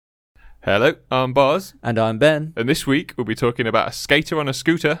Hello, I'm Bars. And I'm Ben. And this week we'll be talking about a skater on a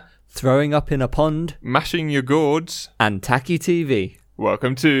scooter, Throwing up in a pond, mashing your gourds, and Tacky TV.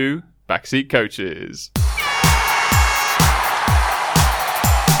 Welcome to Backseat Coaches. The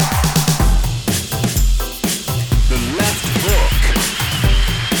left hook.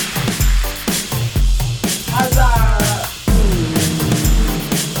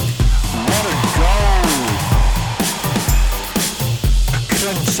 What a goal. A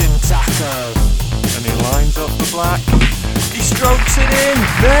crunching tackle. And he lines up the black. He strokes it in.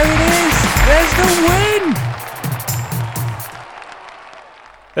 There it is! There's the win!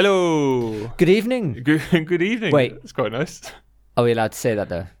 Hello. Good evening. Good evening. Wait. It's quite nice. Are we allowed to say that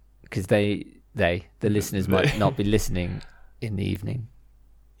though? Because the listeners might not be listening in the evening.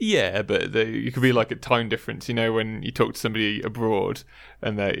 Yeah, but you could be like a time difference. You know, when you talk to somebody abroad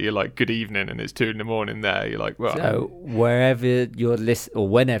and you're like, good evening, and it's 2 a.m. there, you're like, well. So wherever you're or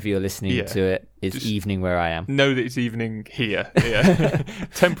whenever you're listening to it, it's evening where I am. Know that it's evening here. Yeah.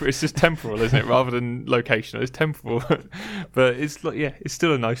 It's just temporal, isn't it? Rather than locational. It's temporal. But it's like, yeah, it's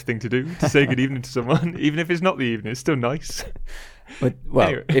still a nice thing to do, to say good evening to someone. Even if it's not the evening, it's still nice. Well,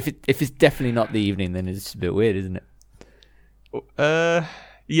 anyway. if it's definitely not the evening, then it's a bit weird, isn't it?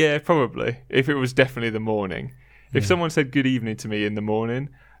 Yeah, probably. If it was definitely the morning. If someone said good evening to me in the morning,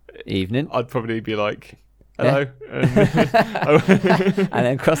 I'd probably be like, hello. Yeah. And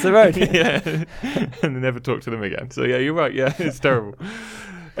then cross the road. Yeah. And then never talk to them again. So yeah, you're right. Yeah, it's terrible.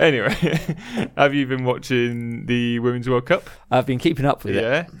 Anyway, have you been watching the Women's World Cup? I've been keeping up with it.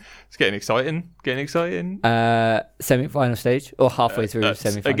 Yeah. It's getting exciting. Semi-final stage or halfway through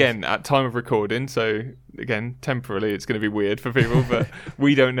semi-final. Again, at time of recording, so again, temporarily it's going to be weird for people, but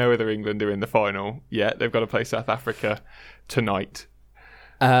we don't know whether England are in the final yet. They've got to play South Africa tonight.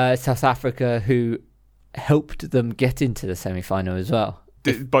 South Africa, who helped them get into the semi-final as well.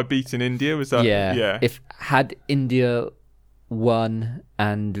 By beating India, was that? Yeah. Had India won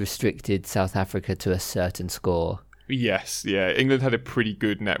and restricted South Africa to a certain score. Yes, yeah. England had a pretty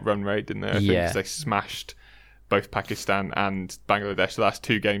good net run rate, didn't they? I think 'cause they smashed both Pakistan and Bangladesh. The last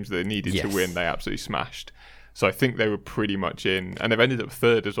 2 games that they needed to win, they absolutely smashed. So I think they were pretty much in, and they've ended up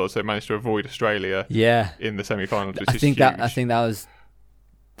third as well. So they managed to avoid Australia. In the semi-finals, which is huge. I think that was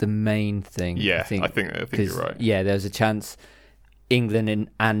the main thing. Yeah, I think you're right. Yeah, there was a chance England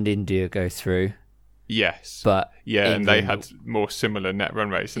and India go through. Yes, but and they had more similar net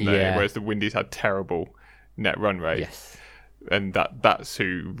run rates than they, whereas the Windies had terrible net run rate. Yes, and that's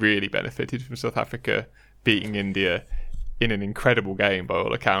who really benefited from South Africa beating India in an incredible game by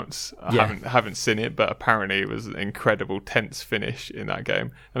all accounts. I haven't seen it, but apparently it was an incredible tense finish in that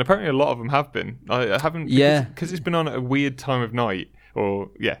game, and apparently a lot of them have been. I haven't, because it's been on at a weird time of night.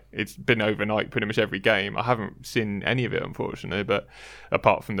 It's been overnight pretty much every game. I haven't seen any of it, unfortunately, but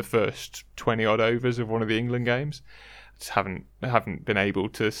apart from the first 20 odd overs of one of the England games, I just haven't been able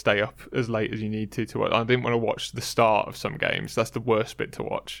to stay up as late as you need to watch. I didn't want to watch the start of some games. That's the worst bit to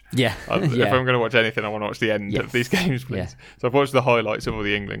watch. If I'm going to watch anything, I want to watch the end of these games, please. So I've watched the highlights of all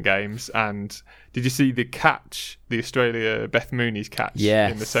the England games. And did you see the catch, the Australia Beth Mooney's catch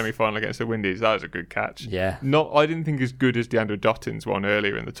in the semi-final against the Windies? That was a good catch. Yeah. I didn't think as good as DeAndre Dottin's one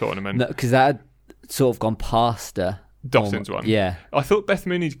earlier in the tournament. No, because that had sort of gone past her. Dottin's one. Yeah. I thought Beth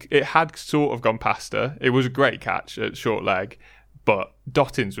Mooney, it had sort of gone past her. It was a great catch at short leg, but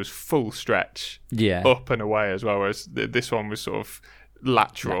Dottin's was full stretch. Yeah. Up and away as well, whereas this one was sort of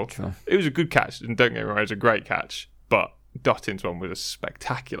lateral. It was a good catch, and don't get me wrong, it was a great catch, but Dottin's one was a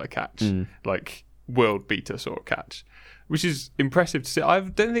spectacular catch. Like world beater sort of catch, which is impressive to see. I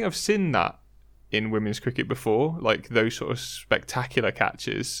don't think I've seen that in women's cricket before, like those sort of spectacular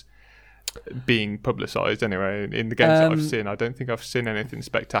catches being publicised anyway. In the games that I've seen, I don't think I've seen anything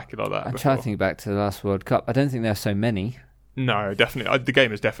spectacular like that I'm before. trying to think back to the last World Cup. I don't think there are so many. No, definitely. The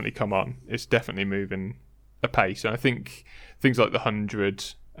game has definitely come on. It's definitely moving apace. And I think things like the 100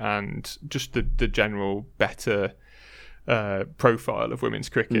 and just the general better profile of women's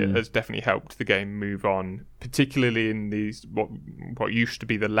cricket has definitely helped the game move on, particularly in these what used to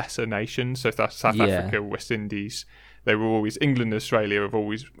be the lesser nations. So South Africa, West Indies, they were always, England and Australia have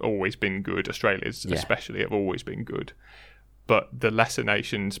always been good. Australia's especially have always been good. But the lesser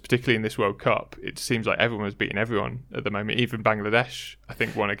nations, particularly in this World Cup, it seems like everyone's beating everyone at the moment. Even Bangladesh, I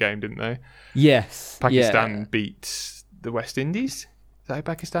think, won a game, didn't they? Yes. Pakistan beat the West Indies. Is that who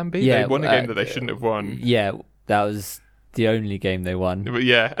Pakistan beat? Yeah, they won a game that they shouldn't have won. Yeah, that was the only game they won. But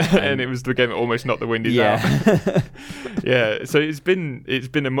and it was the game that almost knocked the Windies out. So it's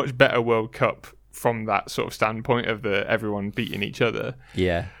been a much better World Cup from that sort of standpoint of everyone beating each other.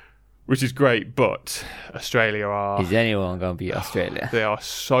 Yeah. which is great. But Australia are... Is anyone going to beat Australia? They are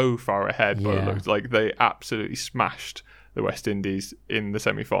so far ahead, but it Yeah. looks like they absolutely smashed the West Indies in the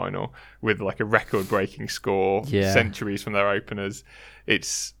semi-final with like a record-breaking score, Yeah. centuries from their openers.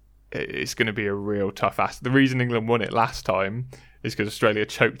 It's going to be a real tough ask. The reason England won it last time is because Australia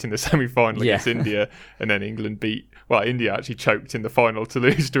choked in the semi-final Yeah. against India, and then India actually choked in the final to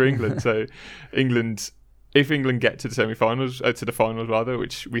lose to England. So if England get to the semi-finals, to the finals rather,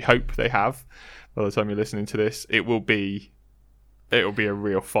 which we hope they have, by the time you're listening to this, it'll be a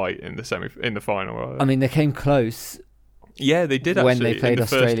real fight in the final. Rather. I mean, they came close. Yeah, they did when actually they played in the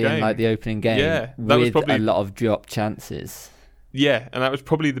first Australia in game. like the opening game. Yeah, that was with probably a lot of drop chances. Yeah, and that was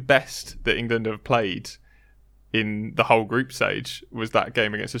probably the best that England have played in the whole group stage, was that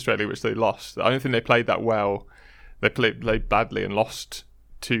game against Australia, which they lost. I don't think they played that well. They played badly and lost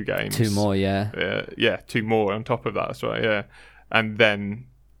 2 games. 2 more, yeah. Yeah, 2 more on top of that, that's right, yeah. And then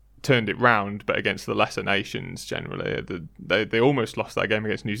turned it round, but against the lesser nations generally. They almost lost that game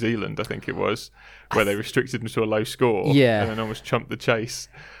against New Zealand, I think it was, where they restricted them to a low score, Yeah. and then almost chumped the chase.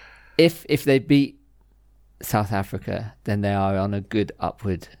 If they beat South Africa, then they are on a good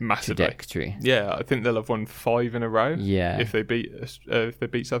upward Massively. trajectory. Yeah, I think they'll have won 5 in a row. Yeah. If they beat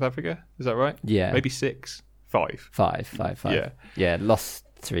South Africa, is that right? Yeah. Maybe 6, 5. 5. Yeah, lost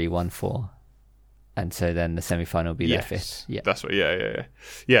 3, won 4. And so then the semi-final will be their 5th. Yeah. That's what.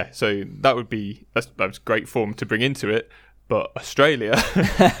 Yeah. So that's great form to bring into it. But Australia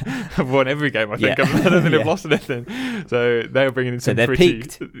have won every game. I think. Yeah. I don't think Yeah. they've lost anything. So they're bringing in some they're pretty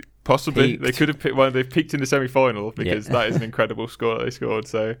peaked. Possibly Peaked. they could have picked one. They've peaked in the semi-final because that is an incredible score that they scored.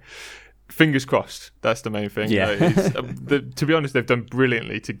 So fingers crossed. That's the main thing. Yeah. To be honest, they've done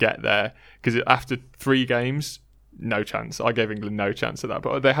brilliantly to get there, because after 3 games, no chance. I gave England no chance at that,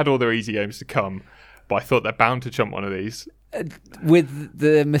 but they had all their easy games to come. But I thought they're bound to chump one of these. With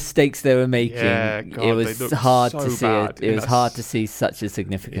the mistakes they were making, Yeah, God, it they was looked hard so to see. bad It in was that hard to see such a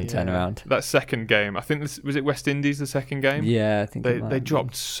significant turnaround. That second game, I think was it West Indies, the second game? Yeah, I think it might they be.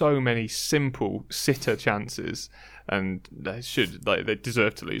 dropped so many simple sitter chances, and they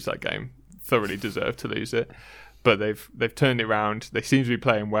deserve to lose that game. Thoroughly deserve to lose it. But they've turned it around. They seem to be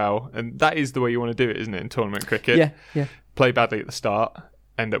playing well, and that is the way you want to do it, isn't it? In tournament cricket, Yeah. play badly at the start,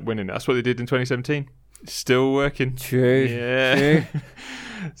 end up winning it. That's what they did in 2017. Still working. True. Yeah.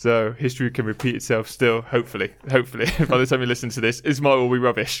 So history can repeat itself still, hopefully. By the time you listen to this, it might all be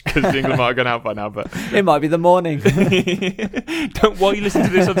rubbish, because England might have gone out by now. But It might be the morning. why are you listening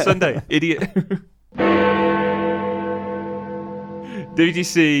to this on Sunday, idiot? Did you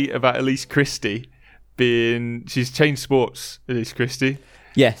see about Elise Christie she's changed sports, Elise Christie?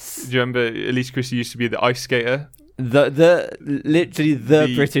 Yes. Do you remember Elise Christie used to be the ice skater? Literally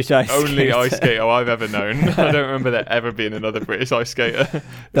the British ice skater. Only ice skater I've ever known. I don't remember there ever being another British ice skater.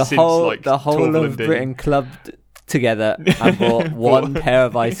 The since, whole like, of Torvill Britain clubbed together and bought one pair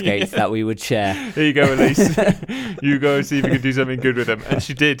of ice skates that we would share. Here you go, Elise. You go and see if you can do something good with them. And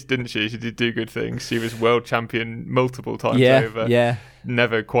she did, didn't she? She did do good things. She was world champion multiple times over. Yeah.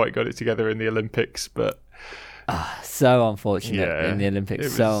 Never quite got it together in the Olympics, but So unfortunate in the it Olympics.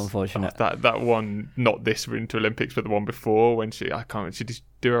 was- So unfortunate. That one, not this Winter Olympics, but the one before, when she just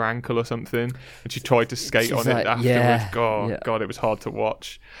do her ankle or something, and she tried to skate She's on like, it afterwards. yeah. God, it was hard to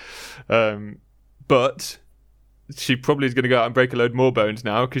watch. But she probably is going to go out and break a load more bones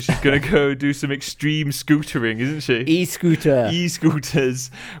now, because she's going to go do some extreme scootering, isn't she? E-scooter. E-scooters,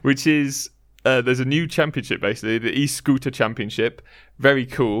 which is there's a new championship, basically, the e-scooter championship. Very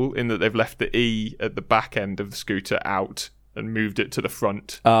cool in that they've left the E at the back end of the scooter out and moved it to the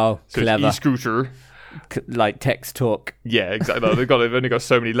front. Oh, So clever. it's e-scooter. Like text talk. Yeah, exactly. They've only got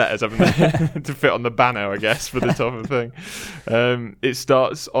so many letters, haven't they, to fit on the banner, I guess, for the top of the thing. It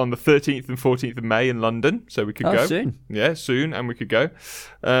starts on the 13th and 14th of May in London, so we could go. Soon. Yeah, soon, and we could go.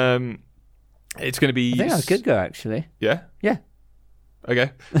 It's going to be... I think I could go, actually. Yeah? Yeah.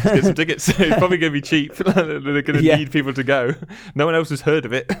 Okay, let's get some tickets. It's probably going to be cheap. They're going to need people to go. No one else has heard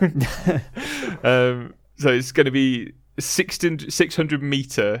of it. So it's going to be 600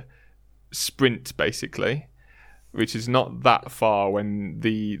 metre sprint, basically, which is not that far when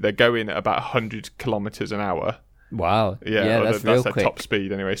they're going at about 100 kilometres an hour. Wow. Yeah, that's their real quick. top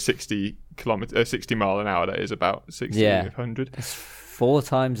speed anyway. 60 mile an hour. That is about 60 Yeah. 100. It's 4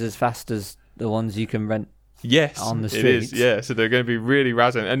 times as fast as the ones you can rent. Yes, on the it is. streets. Yeah, so they're going to be really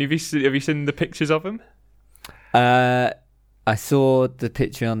razzing. And have you seen the pictures of them? I saw the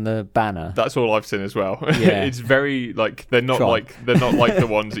picture on the banner. That's all I've seen as well. Yeah. It's very they're not Tron. like the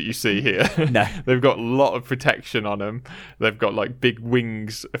ones that you see here. No. They've got a lot of protection on them. They've got like big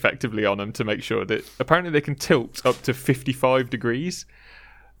wings effectively on them to make sure that apparently they can tilt up to 55 degrees.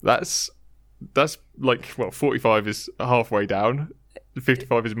 That's like, well, 45 is halfway down.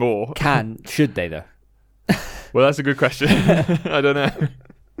 55 is more. Should they though? Well, that's a good question. I don't know.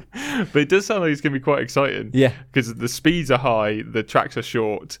 But it does sound like it's going to be quite exciting. Yeah. Because the speeds are high, the tracks are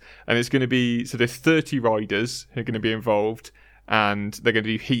short, and it's going to be... So there's 30 riders who are going to be involved, and they're going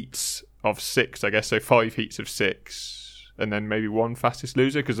to do heats of 6, I guess. So 5 heats of 6, and then maybe 1 fastest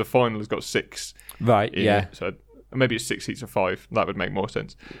loser, because the final has got 6. Right, yeah. So maybe it's 6 heats of 5. That would make more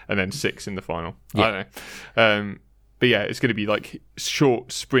sense. And then 6 in the final. Yeah. I don't know. But yeah, it's going to be like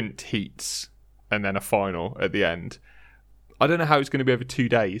short sprint heats and then a final at the end. I don't know how it's going to be over 2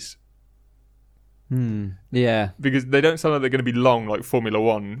 days. Yeah. Because they don't sound like they're going to be long, like Formula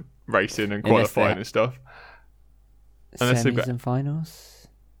 1 racing and qualifying and stuff. Unless Semis and finals?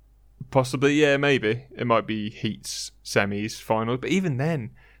 Possibly, yeah, maybe. It might be heats, semis, finals. But even then,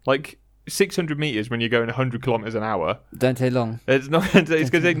 like 600 metres when you're going 100 kilometres an hour. Don't take long. It's going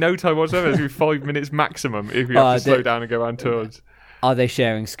to take no time whatsoever. It's going to be 5 minutes maximum if you have to slow down and go around towards. Are they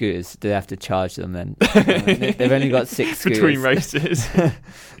sharing scooters? Do they have to charge them then? They've only got 6 scooters. Between races.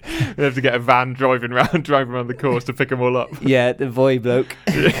 They have to get a van driving around the course to pick them all up. Yeah, the boy bloke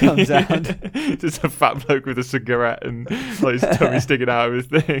comes out. Just a fat bloke with a cigarette and like his tummy sticking out of his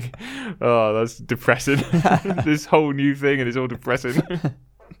thing. Oh, that's depressing. This whole new thing and it's all depressing.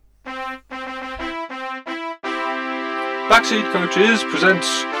 Backseat Coaches presents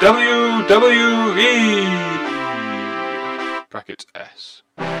WWE. Brackets S.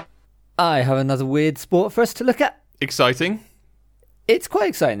 I have another weird sport for us to look at. Exciting. It's quite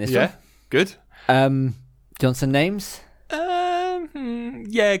exciting, this one. Yeah, good. Do you want some names?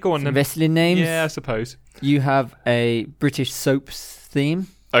 Yeah, go on then. Wrestling names? Yeah, I suppose. You have a British soaps theme.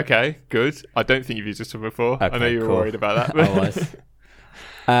 Okay, good. I don't think you've used this one before. Okay, I know you were worried about that. I was.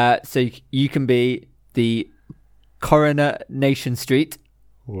 So you can be the Coronation Street.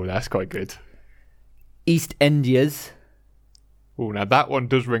 Oh, that's quite good. East Endias. Oh, now that one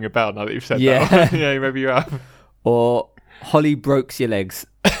does ring a bell now that you've said Yeah. that. Yeah, maybe you have. Or Holly Breaks Your Legs.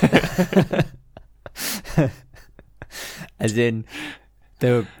 As in,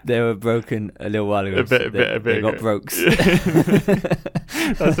 they were broken a little while ago. They got brokes.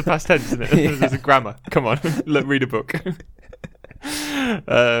 That's the past tense, isn't it? Yeah. There's a grammar. Come on, read a book.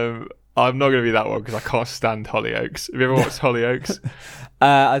 I'm not going to be that one because I can't stand Hollyoaks. Have you ever watched Hollyoaks?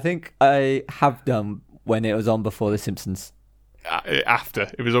 I think I have done when it was on before The Simpsons.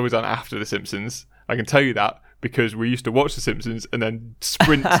 After. It was always on after The Simpsons. I can tell you that because we used to watch The Simpsons and then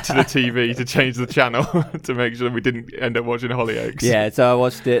sprint to the TV to change the channel to make sure we didn't end up watching Hollyoaks. Yeah, so I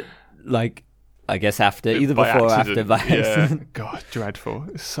watched it, like, I guess after, either by before accident. or after by accident. Yeah. God, dreadful.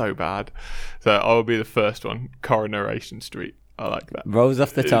 It's so bad. So I will be the first one. Coronation Street. I like that. Rolls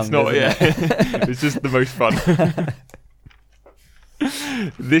off the tongue. It's not, yeah. It? It's just the most fun.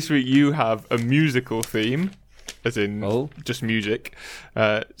 This week you have a musical theme, as in just music.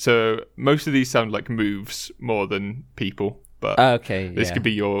 So most of these sound like moves more than people, but this could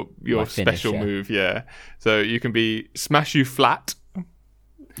be your special move, yeah. So you can be Smash You Flat.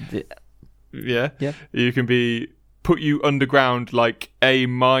 Yeah. You can be Put You Underground like A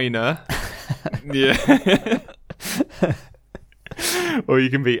minor. Yeah. Or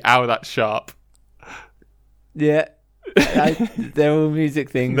you can be Ow, That's Sharp. Yeah. They're all music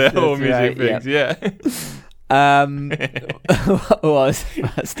things. They're all music things, yeah. What was the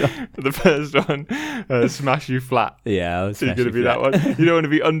first one? The first one, Smash You Flat. Yeah, I was so you're going to be that one. You don't want to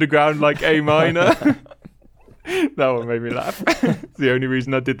be underground like A minor. That one made me laugh. It's the only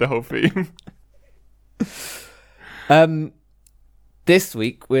reason I did the whole theme. This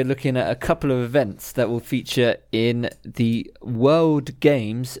week we're looking at a couple of events that will feature in the World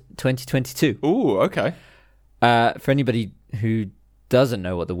Games 2022. Ooh, okay. For anybody who doesn't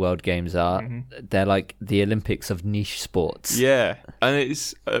know what the World Games are, they're like the Olympics of niche sports. Yeah, and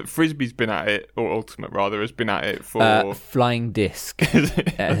it's Frisbee's been at it, or Ultimate rather, has been at it for... Flying Disc.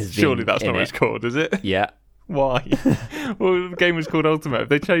 Surely that's not what it's called, is it? Yeah. Why? Well, the game was called Ultimate. Have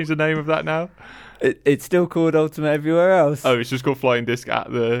they changed the name of that now? It's still called Ultimate everywhere else. Oh, it's just called Flying Disc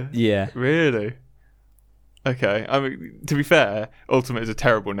at the... Yeah. Really? Okay. I mean, to be fair, Ultimate is a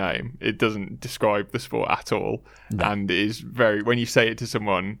terrible name. It doesn't describe the sport at all. No. And it is very... When you say it to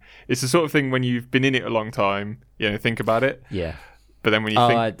someone, it's the sort of thing when you've been in it a long time, think about it. Yeah. But then when you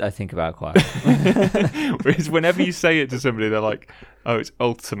think... I think about it quite a lot. Whereas whenever you say it to somebody, they're like, oh, it's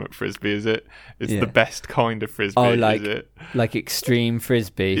Ultimate Frisbee, is it? It's the best kind of Frisbee, is it? Like extreme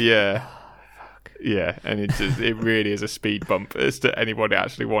Frisbee. Yeah. Yeah, and it really is a speed bump as to anybody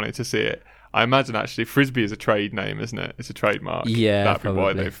actually wanting to see it. I imagine actually Frisbee is a trade name, isn't it? It's a trademark. Yeah, that'd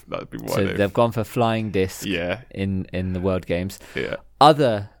probably. Be why So they've gone for flying disc. Yeah. In the World Games. Yeah.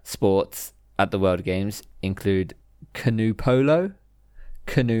 Other sports at the World Games include canoe polo,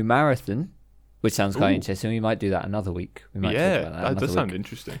 canoe marathon, which sounds quite interesting. We might do that another week. We might talk about that does sound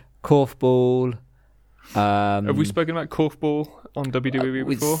interesting. Korfball. Have we spoken about korfball on WWE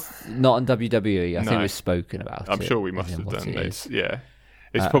before? Not on WWE. I think we've spoken about it. I'm sure we must have done.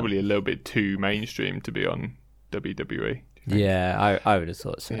 It's probably a little bit too mainstream to be on WWE. Yeah, I would have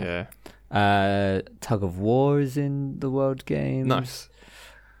thought so. Yeah. Tug of war is in the World Games. Nice.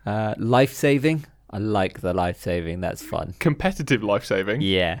 Life saving. I like the life saving. That's fun. Competitive life saving.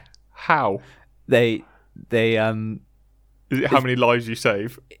 Yeah. How? They Is it how many lives you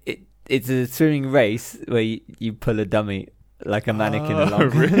save? It's a swimming race where you pull a dummy like a mannequin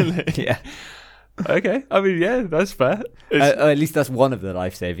along. Really? Yeah. Okay. I mean, yeah, that's fair. Or at least that's one of the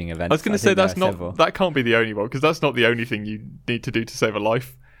life-saving events. I was going to say that can't be the only one, because that's not the only thing you need to do to save a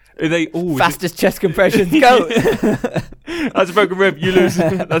life. Are they all fastest chest compressions, go. That's a broken rib, you lose.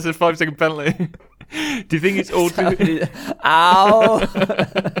 That's a 5-second penalty. Do you think it's all Ow.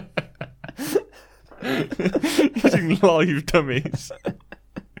 using live dummies?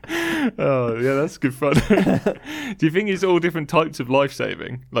 Oh yeah, that's good fun. Do you think it's all different types of life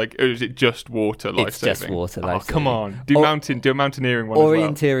saving, like, or is it just water life saving? It's just water life saving. Come on, do a mountaineering one.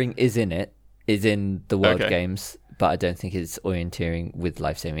 Orienteering is in the World Games, but I don't think it's orienteering with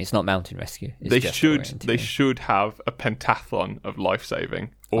life saving. It's not mountain rescue. They should have a pentathlon of life saving.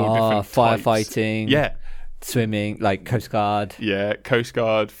 All different firefighting. Types. Yeah, swimming, like Coast Guard. Yeah, Coast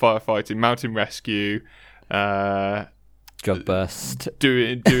Guard, firefighting, mountain rescue. Drug bust.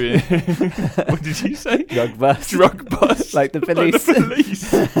 Doing. What did you say? Drug bust. Like the police. Like the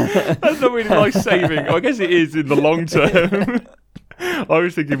police. That's not really life saving. I guess it is in the long term. I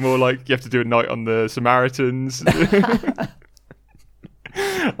was thinking more like you have to do a night on the Samaritans. I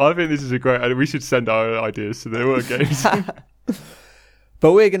think this is a great. We should send our ideas to the World Games.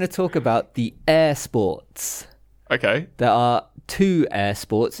 But we're going to talk about the air sports. Okay. There are 2 air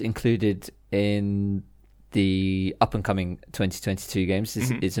sports included in the up-and-coming 2022 games.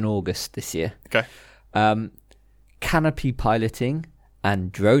 It's in August this year. Okay. Canopy piloting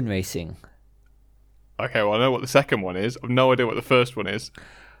and drone racing. Okay, well, I know what the second one is. I've no idea what the first one is.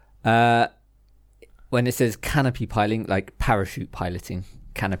 When it says canopy piloting, like parachute piloting.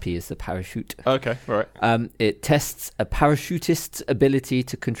 Canopy is the parachute. Okay, right. It tests a parachutist's ability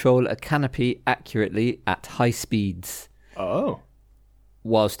to control a canopy accurately at high speeds. Oh.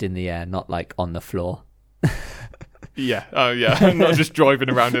 Whilst in the air, not like on the floor. Yeah. Oh, yeah. Not just driving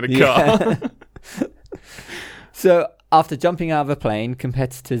around in a car. So, after jumping out of a plane,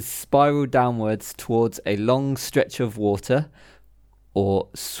 competitors spiral downwards towards a long stretch of water or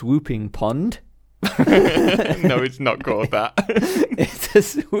swooping pond. No, it's not called that. It's a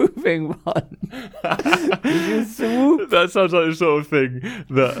swooping pond. Swoop. That sounds like the sort of thing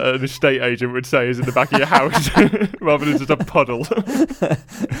that an estate agent would say is in the back of your house rather than just a puddle.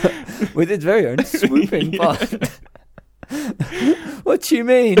 With its very own swooping pond. What do you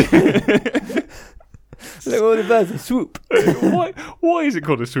mean? Look, all the birds are swoop. Why is it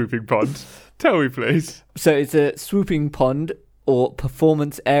called a swooping pond? Tell me, please. So it's a swooping pond or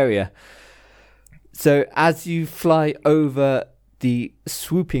performance area. So as you fly over the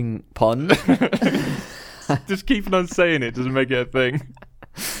swooping pond... Just keeping on saying it doesn't make it a thing.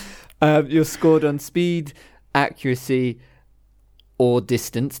 You're scored on speed, accuracy, or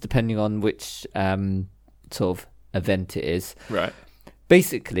distance, depending on which sort of event it is. Right.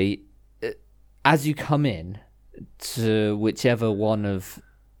 Basically, as you come in to whichever one of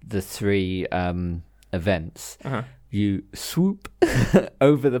the 3 events, you swoop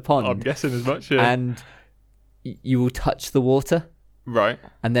over the pond. I'm guessing as much, yeah. And you will touch the water. Right.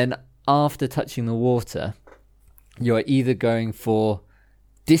 And then after touching the water, you're either going for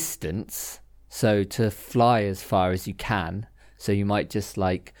distance, so to fly as far as you can. So you might just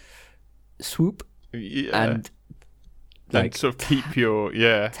like swoop and like sort of keep your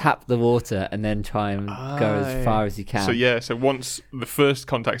tap the water and then try and go as far as you can. So once the first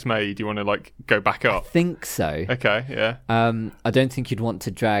contact's made, you want to like go back up. I think so. Okay, yeah. I don't think you'd want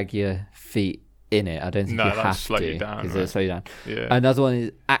to drag your feet in it. I don't think you have slow to you down, because it'll slow you down. Yeah. Another one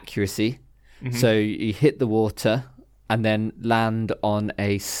is accuracy. Mm-hmm. So you hit the water and then land on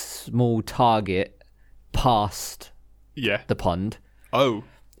a small target past the pond. Oh.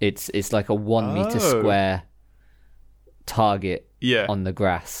 It's like a 1 meter square target on the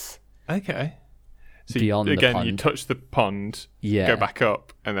grass. Okay. So beyond the again, pond. you touch the pond, Yeah. go back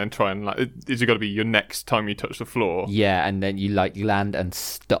up, and then try and is it got to be your next time you touch the floor? Yeah, and then you like land and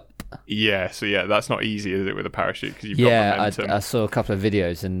stop. Yeah. So yeah, that's not easy, is it, with a parachute? Because you've got momentum. I saw a couple of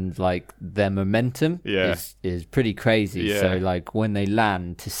videos and like their momentum is pretty crazy. Yeah. So like when they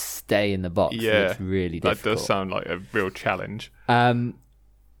land, to stay in the box, it's really difficult. That does sound like a real challenge.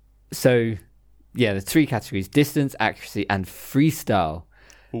 So yeah, the 3 categories: distance, accuracy, and freestyle.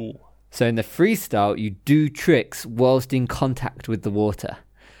 Ooh. So in the freestyle, you do tricks whilst in contact with the water.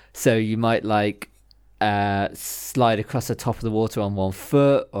 So you might like slide across the top of the water on 1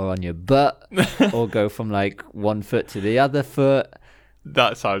 foot or on your butt, or go from like 1 foot to the other foot.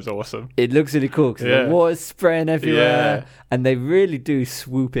 That sounds awesome. It looks really cool because the water's spraying everywhere, and they really do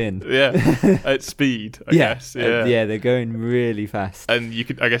swoop in. Yeah, at speed, I guess. Yeah, they're going really fast. And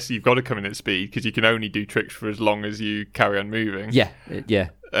I guess you've got to come in at speed because you can only do tricks for as long as you carry on moving. Yeah.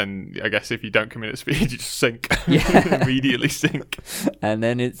 And I guess if you don't come in at speed, you just sink. Yeah. Immediately sink. And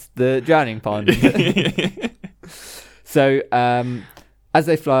then it's the drowning pond. So, as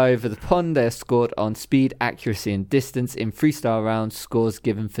they fly over the pond, they are scored on speed, accuracy, and distance. In freestyle rounds, scores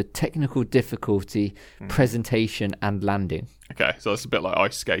given for technical difficulty, presentation, and landing. Okay, so that's a bit like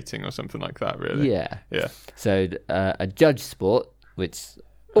ice skating or something like that, really. Yeah. Yeah. So, a judge sport, which is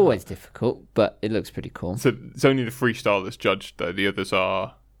always difficult, but it looks pretty cool. So it's only the freestyle that's judged, though. The others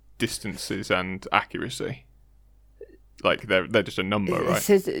are distances and accuracy. Like they're just a number, right? It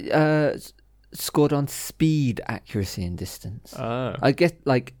says scored on speed, accuracy, and distance. Oh. I guess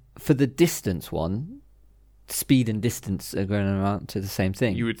like for the distance one, speed and distance are going around to the same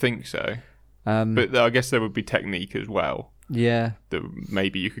thing. You would think so. But I guess there would be technique as well. Yeah. That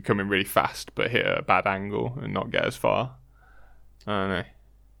maybe you could come in really fast but hit a bad angle and not get as far. I don't know.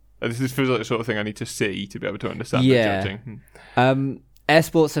 This feels like the sort of thing I need to see to be able to understand the judging. Air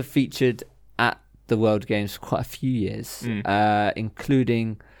sports have featured at the World Games for quite a few years,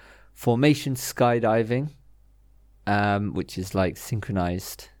 including formation skydiving, which is like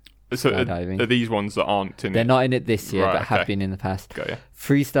synchronized skydiving. Are these ones that aren't in They're it? not in it this year, Right, but have been in the past. Got ya.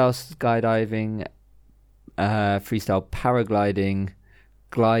 Freestyle skydiving, freestyle paragliding,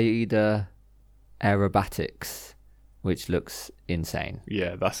 glider aerobatics, which looks insane.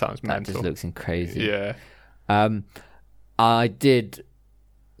 Yeah, that sounds mental. That just looks crazy. Yeah. I did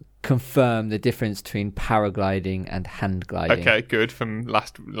confirm the difference between paragliding and hand gliding. Okay, good. From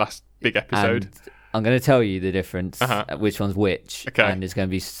last big episode. And I'm going to tell you the difference, which one's which, and it's going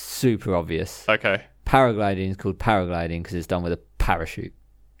to be super obvious. Okay. Paragliding is called paragliding because it's done with a parachute,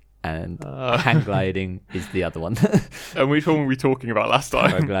 and hang gliding is the other one. And which one were we talking about last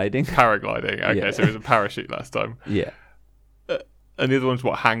time? Paragliding. Paragliding. Okay, so it was a parachute last time. Yeah. And the other one's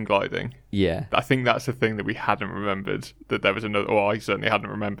what, hang gliding? Yeah. I think that's the thing that we hadn't remembered, that there was another, or I certainly hadn't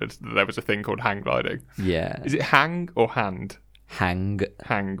remembered that there was a thing called hang gliding. Yeah. Is it hang or hand? Hang.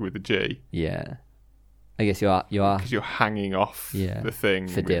 Hang with a G. Yeah. I guess you are. Because you're hanging off the thing.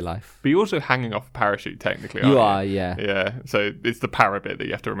 For dear life. But you're also hanging off a parachute, technically, You aren't are, yeah. Yeah, so it's the para bit that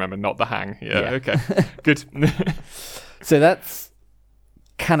you have to remember, not the hang. Yeah. Okay. Good. So that's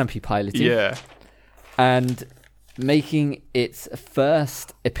canopy piloting. Yeah. And making its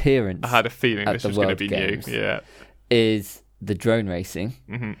first appearance, I had a feeling this was going to be Games new. Yeah. Is the drone racing.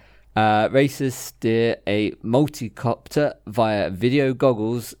 Mm-hmm. Racers steer a multicopter via video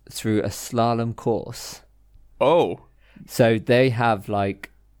goggles through a slalom course. Oh. So they have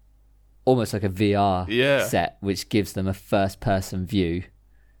like almost like a VR set, which gives them a first-person view.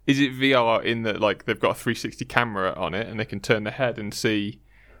 Is it VR in that like they've got a 360 camera on it and they can turn their head and see,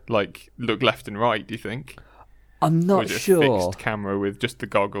 like, look left and right? Do you think? I'm not sure. A fixed camera with just the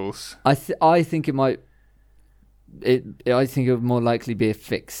goggles. I think it might. I think it would more likely be a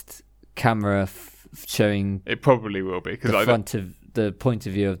fixed camera showing. It probably will be because the point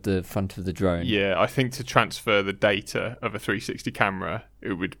of view of the front of the drone. Yeah, I think to transfer the data of a 360 camera,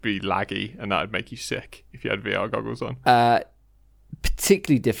 it would be laggy, and that would make you sick if you had VR goggles on.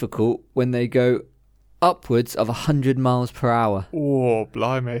 Particularly difficult when they go upwards of 100 miles per hour. Oh,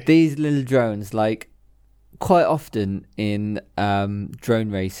 blimey! These little drones, like. Quite often in drone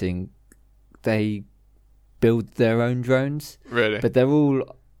racing, they build their own drones. Really? But they're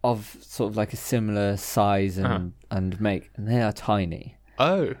all of sort of like a similar size and make, and they are tiny.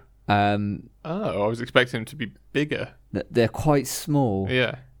 Oh. I was expecting them to be bigger. They're quite small.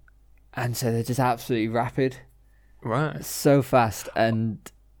 Yeah. And so they're just absolutely rapid. Right. So fast. And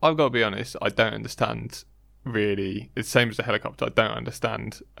I've got to be honest, I don't understand really. It's the same as a helicopter. I don't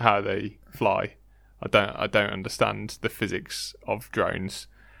understand how they fly. I don't understand the physics of drones.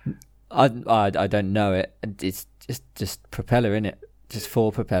 I don't know it. It's just propeller, innit? Just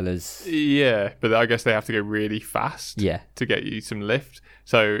 4 propellers. Yeah, but I guess they have to go really fast. Yeah. To get you some lift.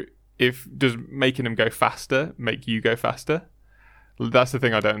 So does making them go faster make you go faster? That's the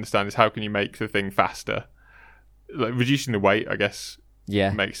thing I don't understand, is how can you make the thing faster? Like reducing the weight, I guess,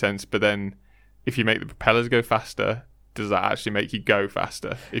 makes sense. But then if you make the propellers go faster, does that actually make you go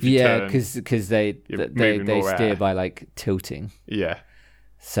faster? If you turn, because they steer air by like tilting. Yeah.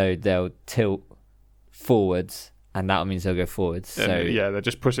 So they'll tilt forwards, and that means they'll go forwards. So they're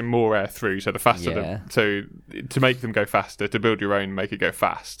just pushing more air through. So the faster, so to make them go faster, to build your own and make it go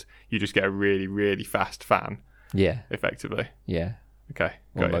fast, you just get a really, really fast fan. Yeah. Effectively. Yeah. Okay.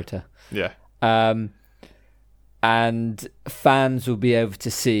 Or motor. Yeah. And fans will be able to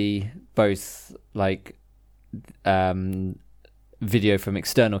see both like video from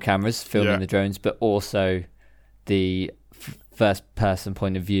external cameras filming the drones, but also the first person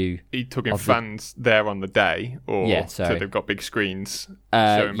point of view. Are you talking fans there on the day, or so they've got big screens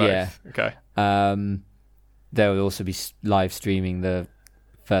showing both? Yeah. Okay. They'll also be live streaming the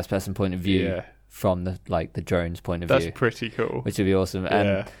first person point of view from the drone's point of view. That's pretty cool. Which would be awesome.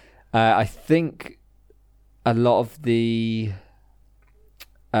 And I think a lot of the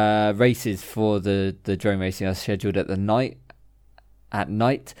races for the drone racing are scheduled at night,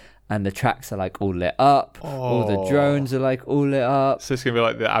 and the tracks are like all lit up. All the drones are like all lit up. So it's gonna be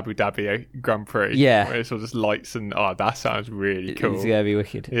like the Abu Dhabi Grand Prix. Yeah, where it's all just lights and that sounds really cool. It's gonna be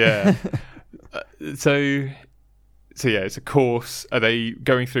wicked. Yeah. So yeah, it's a course. Are they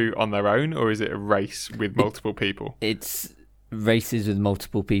going through on their own, or is it a race with multiple people? It's races with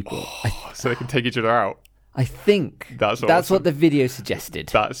multiple people. So they can take each other out. I think that's what the video suggested.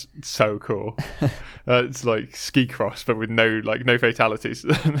 That's so cool. It's like ski cross, but with no fatalities.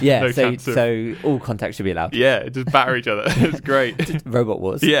 Yeah, so all contact should be allowed. Yeah, just batter each other. It's great. Robot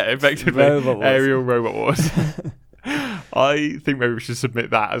wars. Yeah, effectively. Aerial robot wars. I think maybe we should submit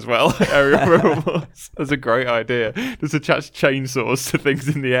that as well. Aerial robot wars. That's a great idea. Just attach chainsaws to things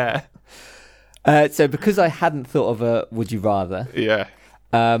in the air. So because I hadn't thought of a would you rather. Yeah.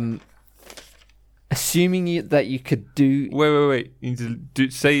 Assuming that you could do... Wait. You need to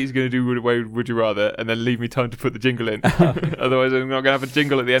say he's going to do would you rather, and then leave me time to put the jingle in. Otherwise, I'm not going to have a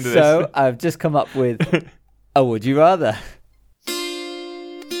jingle at the end of this. So I've just come up with a would you rather.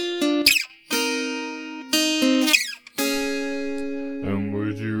 And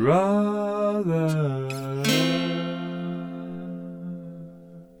would you rather...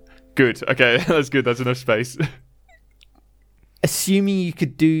 Good. Okay, that's good. That's enough space. Assuming you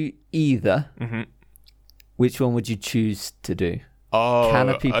could do either... Mm-hmm. Which one would you choose to do?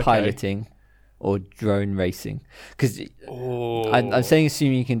 Canopy piloting or drone racing? Because I'm saying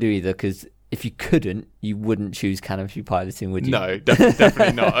assuming you can do either, because if you couldn't, you wouldn't choose canopy piloting, would you? No,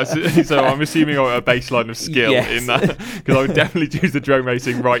 definitely not. So I'm assuming a baseline of skill in that, because I would definitely choose the drone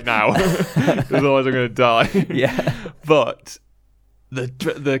racing right now. Otherwise I'm going to die. Yeah. But...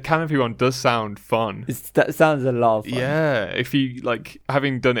 The canopy one does sound fun. That sounds a lot of fun. Yeah, if you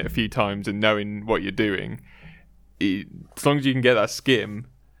having done it a few times and knowing what you're doing, as long as you can get that skim.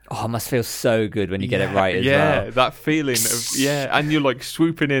 Oh, it must feel so good when you get it right as well. Yeah, that feeling of and you're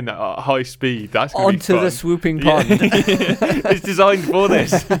swooping in at high speed. That's gonna be fun. Onto the swooping pond. It's designed for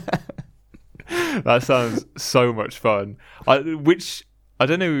this. That sounds so much fun. I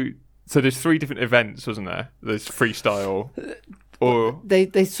don't know. So there's 3 different events, wasn't there? There's freestyle. Or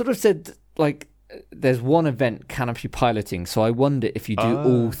they sort of said there's one event, canopy piloting. So I wonder if you do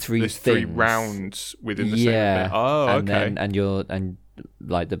all 3 there's things. 3 rounds within the same event. Oh, okay. And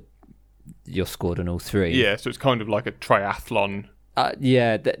you're scored on all 3. Yeah, so it's kind of like a triathlon.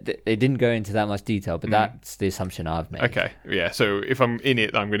 They didn't go into that much detail, but that's the assumption I've made. Okay, yeah. So if I'm in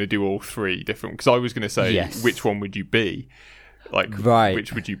it, I'm going to do all 3 different. Because I was going to say, which one would you be?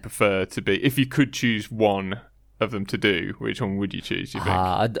 Which would you prefer to be if you could choose one of them to do? Which one would you choose, do you think?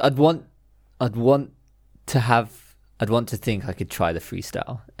 I'd want to think I could try the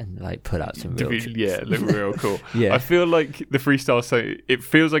freestyle and put out some real tricks. Yeah, look real cool. Yeah. I feel like the freestyle, so it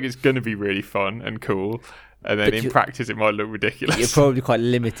feels like it's going to be really fun and cool, and then in practice it might look ridiculous. You're probably quite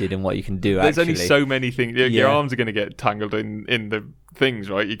limited in what you can do. There's only so many things. Your arms are going to get tangled in the things,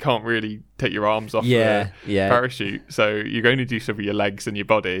 right? You can't really take your arms off the parachute, so you're going to do stuff with your legs and your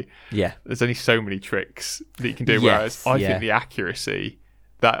body. Yeah, there's only so many tricks that you can do. Whereas I think the accuracy's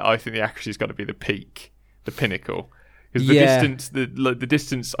got to be the peak, the pinnacle, because the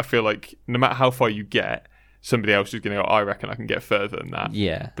distance, I feel like no matter how far you get, somebody else is going to go, I reckon I can get further than that.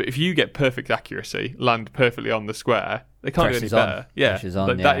 Yeah. But if you get perfect accuracy, land perfectly on the square, they can't do any better. Yeah.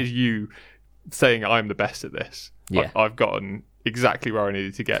 That is you saying I'm the best at this. Yeah. I've gotten exactly where I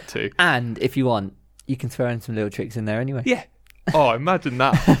needed to get to. And if you want, you can throw in some little tricks in there anyway. Yeah. Oh, imagine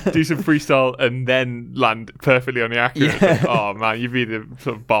that. Do some freestyle and then land perfectly on the accuracy. Yeah. Oh, man, you'd be the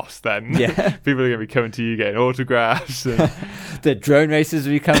sort of boss then. Yeah. People are going to be coming to you getting autographs. And... The drone racers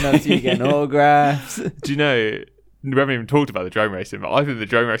will be coming up to you getting autographs. Do you know, we haven't even talked about the drone racing, but I think the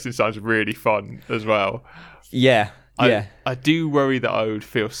drone racing sounds really fun as well. Yeah. I do worry that I would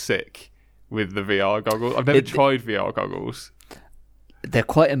feel sick with the VR goggles. I've never tried VR goggles. They're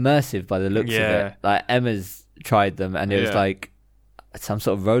quite immersive by the looks of it. Like Emma's tried them and it was like some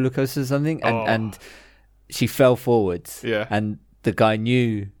sort of roller coaster or something, and she fell forwards. Yeah. And the guy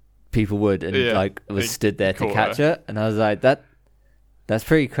knew people would and like was stood there to catch her, and I was like, that's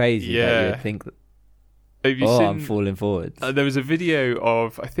pretty crazy. Yeah. That you would think. Have you seen, I'm falling forward. There was a video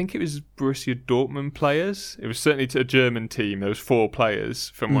of, I think it was Borussia Dortmund players. It was certainly to a German team. There was 4 players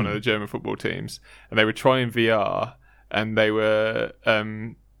from one of the German football teams, and they were trying VR, and they were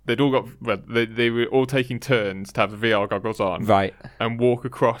they were all taking turns to have the VR goggles on, right, and walk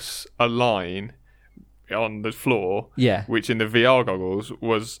across a line on the floor, which in the VR goggles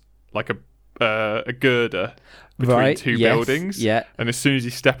was like a girder between two buildings, and as soon as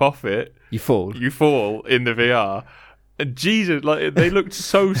you step off it, you fall in the VR. And Jesus, like they looked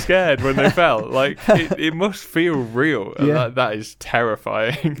so scared when they fell. Like it must feel real. And that is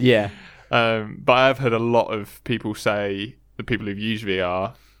terrifying. But I've heard a lot of people say, the people who've used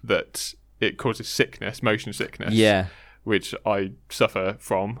VR, that it causes sickness, motion sickness, which I suffer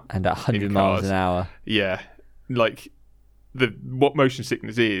from. And at 100 miles an hour. Yeah, like what motion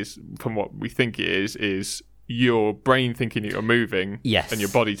sickness is, from what we think it is your brain thinking that you're moving, and your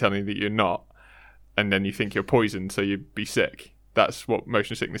body telling you that you're not, and then you think you're poisoned, so you'd be sick. That's what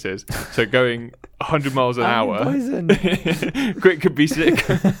motion sickness is. So going 100 miles an hour, quick could be sick.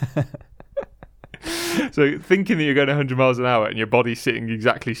 So thinking that you're going 100 miles an hour and your body's sitting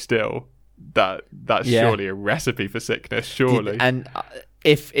exactly still, that's surely a recipe for sickness, surely. And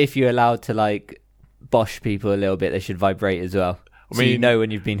if you're allowed to like bosh people a little bit, they should vibrate as well. I mean, you know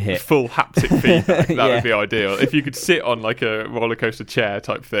when you've been hit. Full haptic feedback, that would be ideal. If you could sit on like a roller coaster chair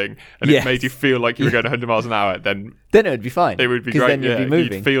type thing and it made you feel like you were going 100 miles an hour, then it would be fine. It would be great. Then you'd be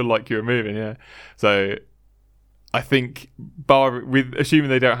moving. You'd feel like you were moving, So I think, with assuming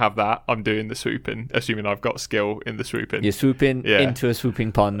they don't have that, I'm doing the swooping, assuming I've got skill in the swooping. You're swooping into a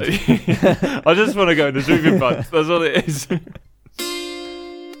swooping pond. I just want to go in the swooping pond. That's all it is.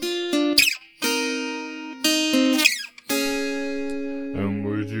 And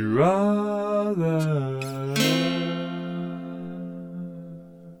would you rather?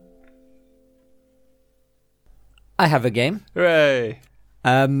 I have a game. Hooray!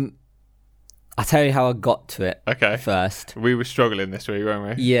 I'll tell you how I got to it. Okay. First, we were struggling this week,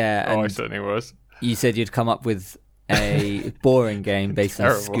 weren't we? Yeah. Oh, I certainly was. You said you'd come up with a boring game based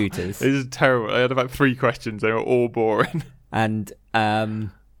on scooters. This is terrible. I had about 3 questions. They were all boring. And that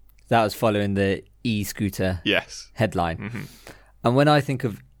was following the e-scooter headline. Mm-hmm. And when I think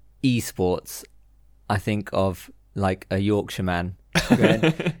of esports, I think of like a Yorkshireman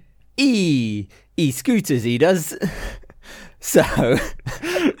going, e-scooters he does. So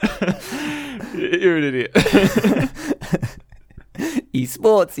you're an idiot.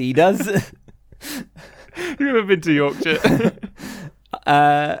 Esports he does. You've ever been to Yorkshire?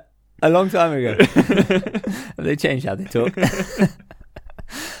 A long time ago. They changed how they talk.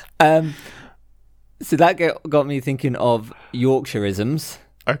 So that got me thinking of Yorkshireisms.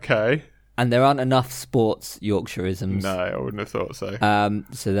 Okay. And there aren't enough sports Yorkshireisms. No, I wouldn't have thought so.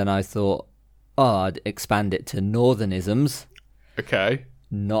 So then I thought, I'd expand it to Northernisms. Okay.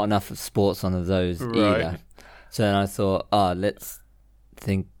 Not enough sports on those either. So then I thought, let's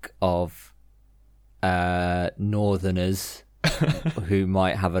think of Northerners who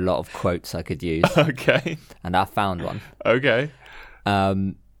might have a lot of quotes I could use. Okay. And I found one. Okay.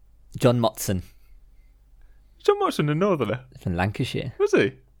 John Motson. John Motson, a Northerner? From Lancashire. Was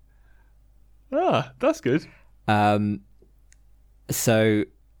he? Ah, that's good. So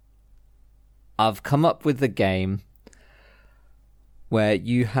I've come up with a game where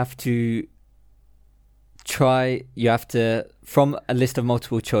you have to from a list of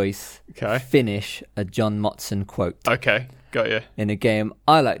multiple choice, finish a John Motson quote. Okay, got you. In a game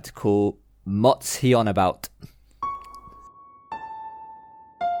I like to call Mott's He On About.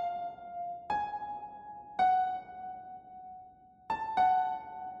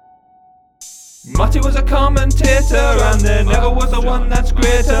 Marty was a commentator, and there never was a one that's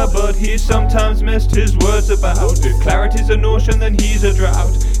greater, but he sometimes missed his words about. If clarity's a notion, then he's a drought.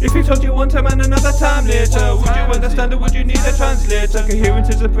 If he told you one time and another time later, would you understand or would you need a translator? Coherence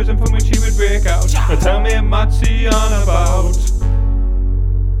is a prison from which he would break out. Now tell me, Marty on about.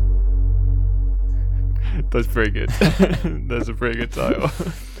 That's pretty good. That's a pretty good title.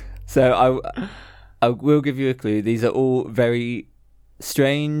 So I will give you a clue. These are all very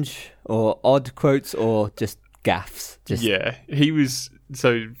strange or odd quotes or just gaffes. Yeah, he was.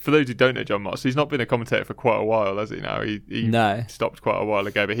 So for those who don't know John Moss, he's not been a commentator for quite a while, has he? Now he No. stopped quite a while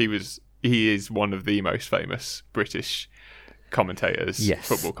ago, but he is one of the most famous British commentators, Yes.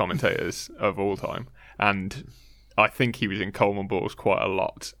 football commentators of all time, and I think he was in Coleman Balls quite a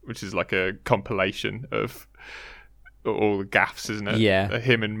lot, which is like a compilation of all the gaffes, isn't it? Yeah.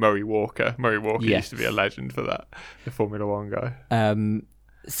 Him and Murray Walker. Murray Walker Yes. used to be a legend for that, the Formula One guy.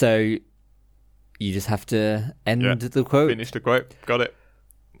 So you just have to end the quote. Finish the quote. Got it.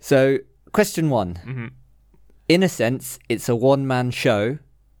 So question 1. Mm-hmm. In a sense, it's a one-man show.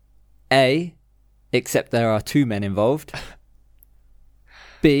 A, except there are 2 men involved.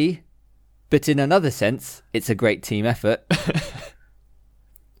 B, but in another sense, it's a great team effort.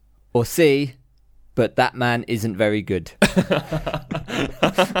 Or C, but that man isn't very good.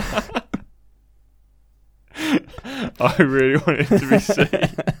 I really want it to be C.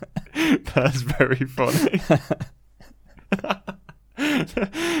 That's very funny.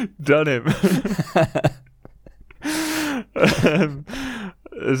 Done him.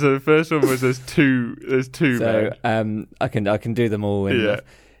 So the first one was there's two So men. I can do them all.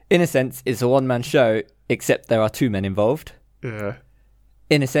 In a sense, it's a one-man show, except there are 2 men involved. Yeah.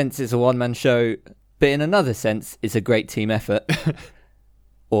 In a sense, it's a one-man show, but in another sense, it's a great team effort.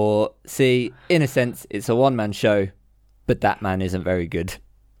 Or C, in a sense, it's a one-man show, but that man isn't very good.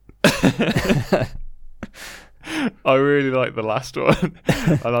 I really like the last one,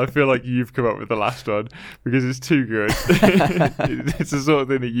 and I feel like you've come up with the last one because it's too good. It's the sort of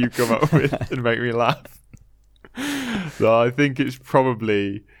thing that you come up with and make me laugh. So I think it's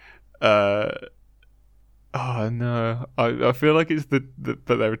probably. Oh no! I feel like it's the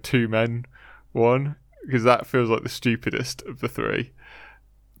but there are 2 men one, because that feels like the stupidest of the 3.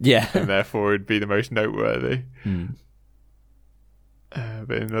 Yeah, and therefore it'd be the most noteworthy. Mm.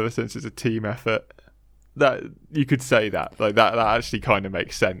 But in another sense, it's a team effort. That you could say that that actually kind of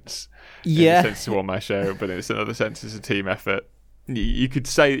makes sense. Yeah, in a sense it's a one-man show, but in another sense it's a team effort. You could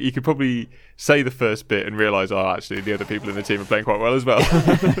probably say the first bit and realise, oh, actually the other people in the team are playing quite well as well.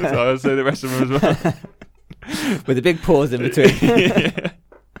 So I'll say the rest of them as well. With a big pause in between. Yeah.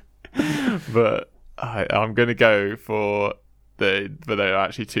 But I'm going to go for but there are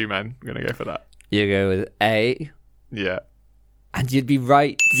actually 2 men. I'm going to go for that. You go with A. Yeah. And you'd be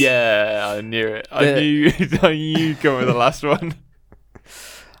right. Yeah, I knew it. I knew you'd go with the last one.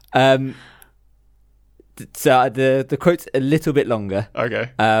 So the quote's a little bit longer.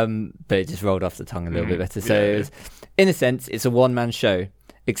 Okay. But it just rolled off the tongue a little bit better. So it was, in a sense, it's a one-man show,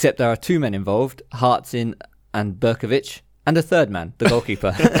 except there are 2 men involved, Hartson and Berkovic, and a third man, the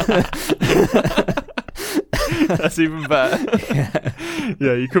goalkeeper. That's even better.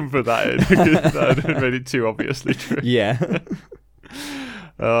 Yeah, you couldn't put that in because that would have made it too obviously true. Yeah.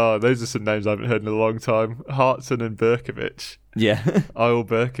 Oh, those are some names I haven't heard in a long time. Hartson and Berkovic. Yeah. Eyal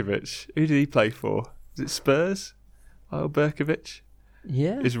Berkovic. Who did he play for? Is it Spurs? Eyal Berkovic?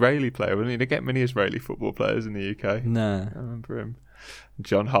 Yeah. Israeli player. We don't get many Israeli football players in the UK. No. I remember him.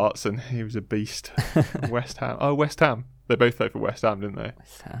 John Hartson. He was a beast. West Ham. Oh, West Ham. They both played for West Ham, didn't they?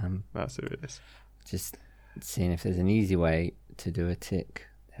 West Ham. That's who it is. Just seeing if there's an easy way to do a tick.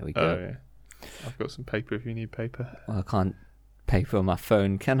 There we go. Oh, yeah. I've got some paper if you need paper. Well, I can't paper on my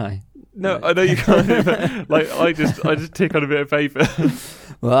phone, can I? No, I know you can't. But, I just tick on a bit of paper.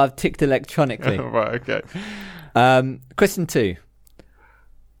 Well, I've ticked electronically. Right, okay. Question 2.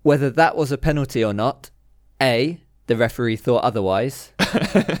 Whether that was a penalty or not, A, the referee thought otherwise.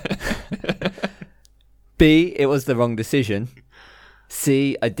 B, it was the wrong decision.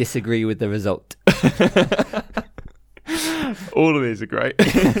 C, I disagree with the result. All of these are great.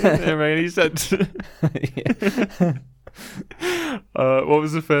 They don't make any sense. What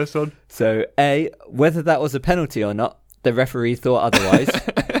was the first one? So, A, whether that was a penalty or not, the referee thought otherwise.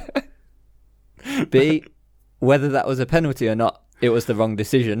 B, whether that was a penalty or not, it was the wrong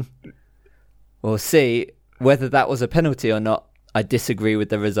decision. Or C, whether that was a penalty or not, I disagree with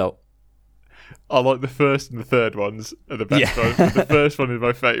the result. I like the first and the third ones are the best ones. But the first one is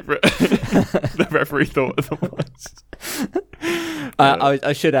my favourite. The referee thought otherwise.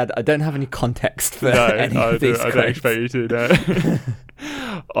 I should add, I don't have any context for any of these quotes. I don't expect you to, no.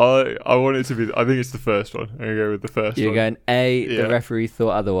 I want it to be, I think it's the first one. I'm going to go with the first one. You're going A, the referee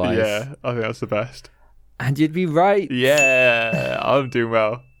thought otherwise. Yeah, I think that's the best. And you'd be right. Yeah, I'm doing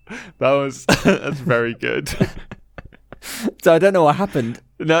well. That's very good. So I don't know what happened.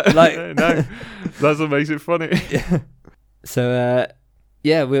 No, no. That's what makes it funny. So,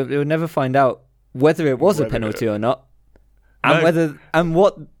 we'll never find out whether it was a penalty or not, and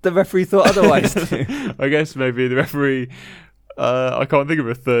what the referee thought otherwise. I guess maybe the referee. I can't think of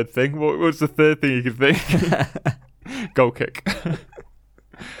a third thing. What's the third thing you could think? Goal kick.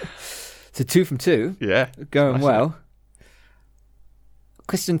 So 2 from 2. Yeah, going well.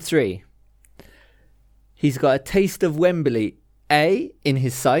 Question 3. He's got a taste of Wembley. A, in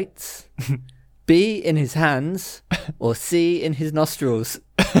his sights. B, in his hands. Or C, in his nostrils.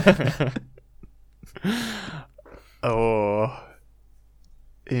 Oh,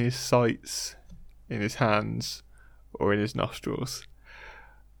 in his sights, in his hands, or in his nostrils.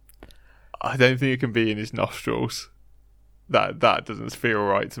 I don't think it can be in his nostrils. That doesn't feel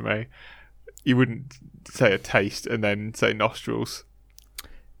right to me. You wouldn't say a taste and then say nostrils.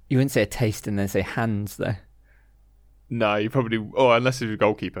 You wouldn't say a taste and then say hands, though. No, you probably... Oh, unless he's a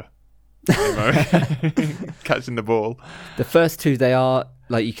goalkeeper. Catching the ball. The first two, they are...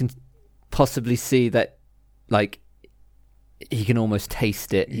 Like, you can possibly see that, like, he can almost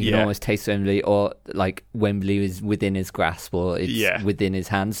taste it. He can almost taste Wembley, or, like, Wembley is within his grasp, or it's within his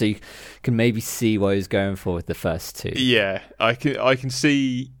hand. So you can maybe see what he was going for with the first two. Yeah, I can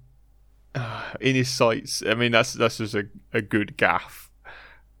see in his sights. I mean, that's just a good gaff.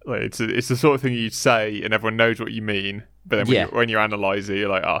 Like, it's the sort of thing you'd say and everyone knows what you mean, but then when you analyse it, you're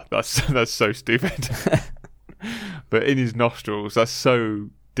like, that's so stupid. But in his nostrils, that's so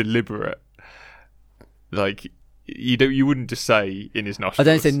deliberate. Like, you wouldn't just say in his nostrils.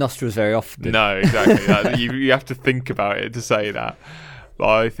 I don't say nostrils very often. No, exactly. You have to think about it to say that. But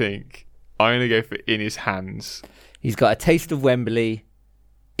I think I'm going to go for in his hands. He's got a taste of Wembley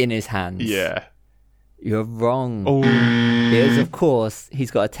in his hands. Yeah. You're wrong. Oh. It is, of course, he's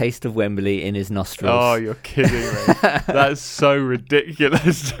got a taste of Wembley in his nostrils. Oh, you're kidding me. That's so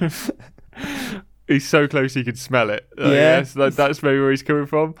ridiculous. He's so close he could smell it. Yes, that's maybe where he's coming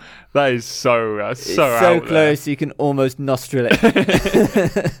from. That's so out so close you can almost nostril it.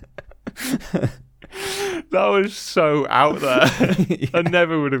 That was so out there. Yeah. I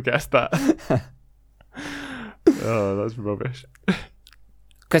never would have guessed that. Oh, that's rubbish.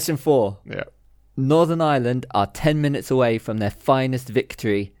 Question 4. Yeah. Northern Ireland are 10 minutes away from their finest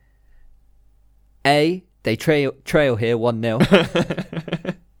victory. A, they trail here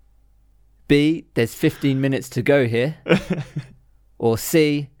 1-0. B, there's 15 minutes to go here. Or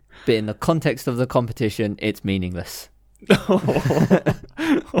C, but in the context of the competition, it's meaningless. That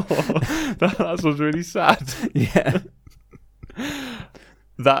was really sad. Yeah.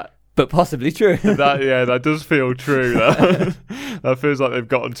 But possibly true. That does feel true. That feels like they've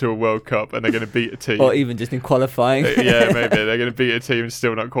gotten to a World Cup and they're going to beat a team. Or even just in qualifying. Yeah, maybe. They're going to beat a team and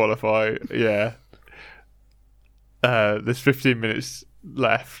still not qualify. Yeah. There's 15 minutes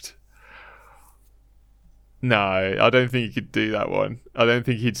left. No, I don't think he could do that one. I don't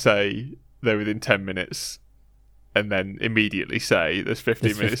think he'd say they're within 10 minutes and then immediately say there's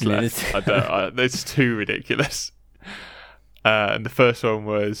 15 minutes left. It's too ridiculous. And the first one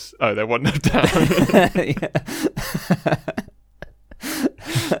was, they're 1-0 down.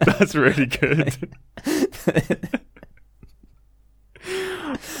 That's really good.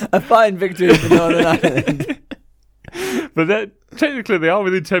 A fine victory for Northern Ireland. But technically they are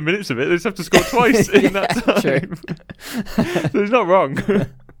within 10 minutes of it. They just have to score twice in that time. True. So it's not wrong.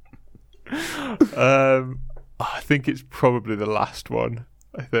 I think it's probably the last one.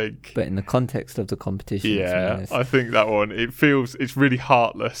 I think. But in the context of the competition. Yeah, I think that one, it's really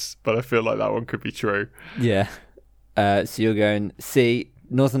heartless, but I feel like that one could be true. Yeah. So you're going, C,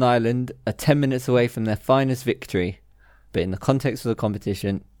 Northern Ireland are 10 minutes away from their finest victory, but in the context of the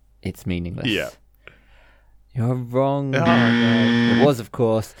competition, it's meaningless. Yeah. You're wrong. Oh, no. It was, of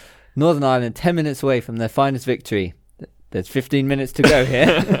course, Northern Ireland 10 minutes away from their finest victory. There's 15 minutes to go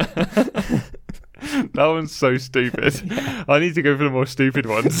here. That one's so stupid. Yeah. I need to go for the more stupid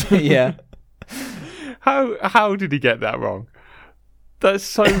ones. Yeah. How did he get that wrong? That's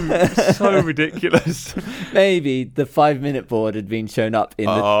so ridiculous. Maybe the 5-minute board had been shown up in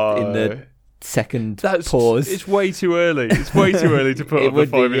the second pause. It's way too early. It's way too early to put up the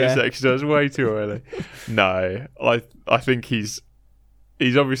 5-minute section. It's way too early. No, I think he's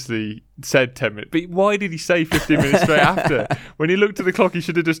obviously said 10 minutes. But why did he say 15 minutes straight after? When he looked at the clock, he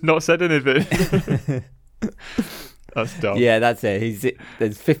should have just not said anything. That's dumb. Yeah, that's it.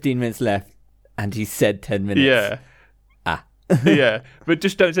 There's 15 minutes left, and he said 10 minutes. Yeah. Yeah, but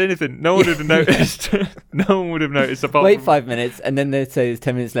just don't say anything. No one would have noticed. No one would have noticed. Wait 5 minutes, and then they'd say there's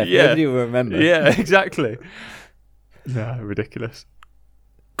 10 minutes left. Yeah. Nobody will remember. Yeah, exactly. No, ridiculous.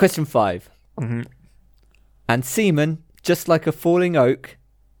 Question 5. Mm-hmm. And seaman, just like a falling oak,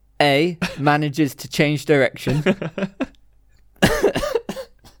 A, manages to change direction.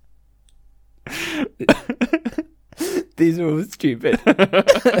 These are all stupid.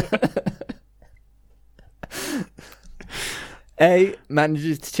 A,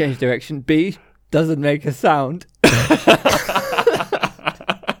 manages to change direction. B, doesn't make a sound.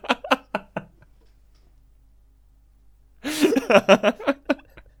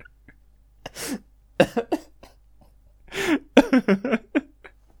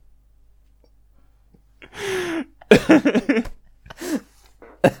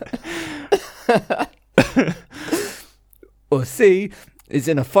 Or C, is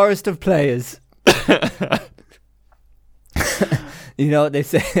in a forest of players. You know what they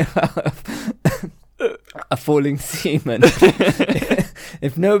say about a falling seaman?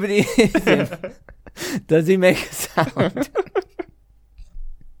 If nobody hears him, does he make a sound?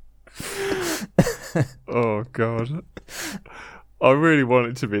 Oh, God. I really want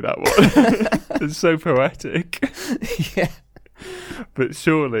it to be that one. It's so poetic. Yeah. But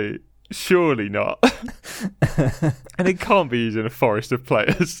surely not. And it can't be he's in a forest of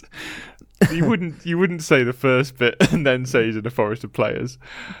players. You wouldn't say the first bit and then say he's in a forest of players.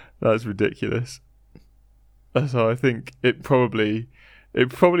 That's ridiculous. So I think it probably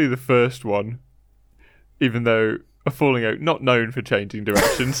the first one, even though a falling out not known for changing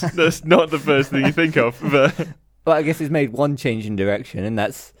directions. That's not the first thing you think of. But well, I guess he's made one change in direction, and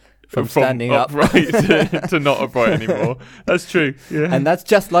that's from standing upright to not upright anymore. That's true. Yeah, and that's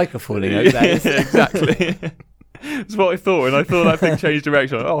just like a falling oak. That is. Exactly. That's what I thought when I thought that thing changed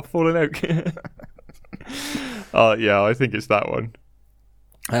direction. Oh, falling oak. Yeah, I think it's that one.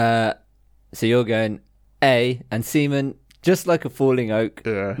 So you're going A, and Seaman, just like a falling oak,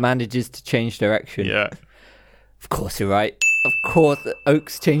 manages to change direction. Yeah. Of course you're right. Of course,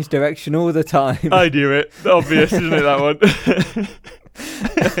 oaks change direction all the time. I knew it. Obvious, isn't it, that one?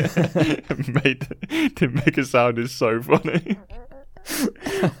 Didn't make a sound is so funny.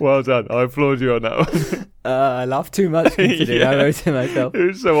 Well done. I applaud you on that one. I laughed too much considering I wrote it myself. It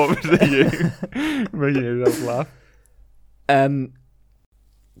was so obviously you. Making yourself laugh.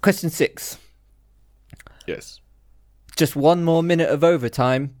 Question 6. Yes. Just one more minute of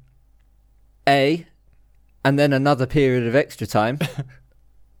overtime. A, and then another period of extra time.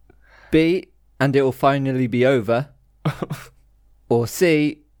 B, and it will finally be over. Or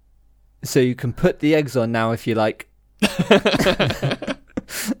C, so you can put the eggs on now if you like.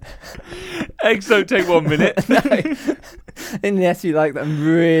 Eggs don't take 1 minute. No. Unless you like them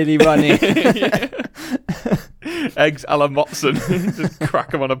really runny. Eggs a la Motson. Just crack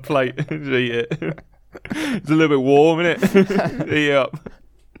them on a plate and eat it. It's a little bit warm, innit? Eat it up.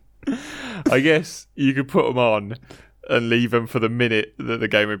 I guess you could put them on and leave them for the minute that the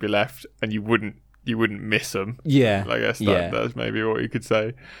game would be left, and you wouldn't miss them. Yeah, I guess that's maybe what you could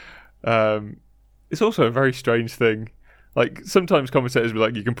say. It's also a very strange thing. Like sometimes commentators will be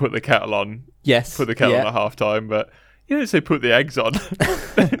like, you can put the kettle on. Yes, put the kettle on at half time, but you don't say put the eggs on.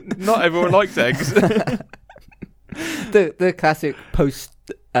 Not everyone likes eggs. The classic post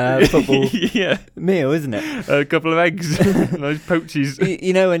football meal, isn't it? A couple of eggs, those poaches.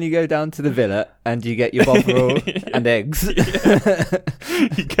 You know when you go down to the villa and you get your bovril and eggs. You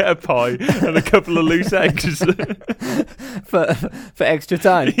get a pie and a couple of loose eggs for extra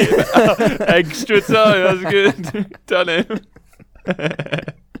time. Extra time, that's good. Done it.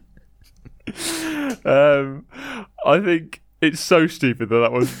 I think it's so stupid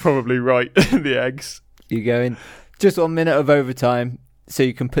that was probably right. The eggs. You go in just 1 minute of overtime, so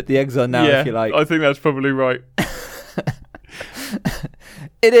you can put the eggs on now if you like. I think that's probably right.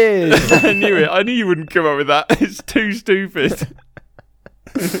 It is. I knew it. I knew you wouldn't come up with that. It's too stupid.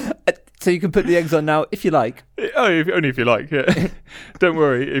 So you can put the eggs on now if you like. Oh, only if you like. Yeah. Don't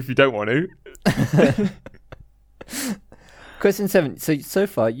worry if you don't want to. Question 7. So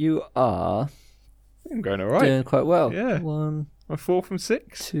far you are. I'm going all right. Doing quite well. Yeah. 1. I'm 4 from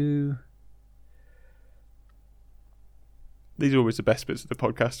 6. 2. These are always the best bits of the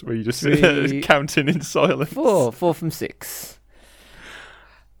podcast where you just sit there counting in silence. 4 from 6.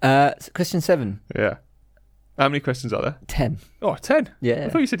 Question 7. Yeah. How many questions are there? 10. Oh, 10? Yeah. I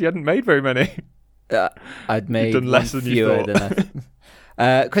thought you said you hadn't made very many. I'd made done less than you thought. Than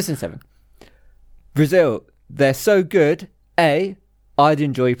I question 7. Brazil, they're so good. A, I'd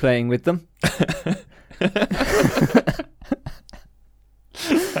enjoy playing with them.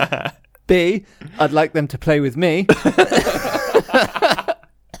 B, I'd like them to play with me.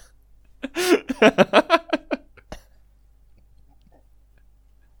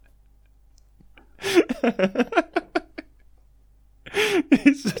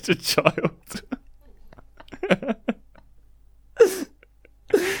 He's such a child.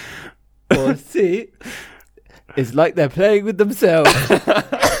 Or C, it's like they're playing with themselves.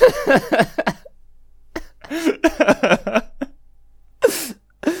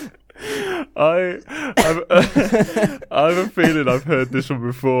 I have a feeling I've heard this one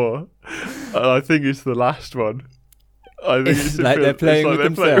before, and I think it's the last one. I think It's like they're playing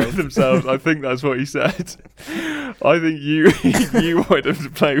with themselves. I think that's what he said. I think you wanted them to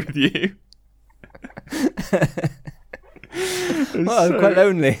play with you. Well, I'm quite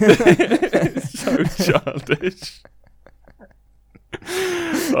lonely. It's so childish.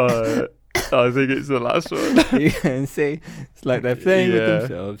 I think it's the last one. You can see, it's like they're playing with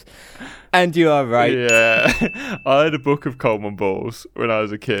themselves. And you are right. Yeah. I had a book of Coleman balls when I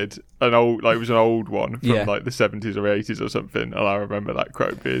was a kid. It was an old one from like the 70s or 80s or something. And I remember that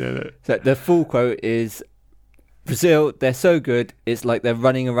quote being in it. So the full quote is, Brazil, they're so good, it's like they're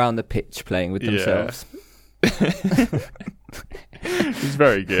running around the pitch playing with themselves. It's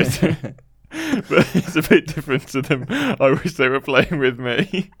very good. But it's a bit different to them. I wish they were playing with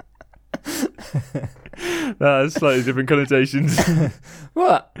me. That has slightly different connotations.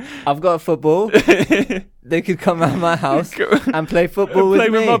 What? I've got a football. They could come around my house and play football with me.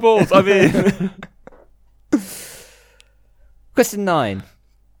 Play with my balls, I mean. Question 9.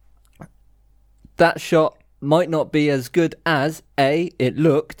 That shot might not be as good as A, it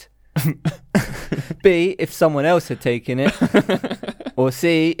looked, B, if someone else had taken it, or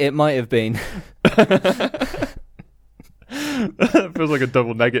C, it might have been. That feels like a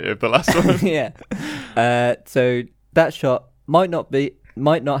double negative, the last one. Yeah. So that shot might not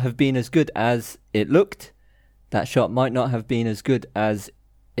have been as good as it looked. That shot might not have been as good as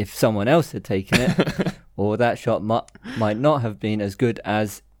if someone else had taken it, or that shot might not have been as good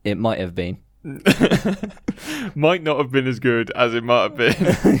as it might have been. Might not have been as good as it might have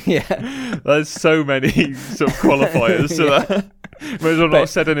been. Yeah. There's so many sort of qualifiers to that. Might as well not have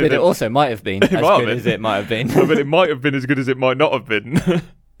said anything. But it also might have been as good as it might have been. But it might have been as good as it might not have been.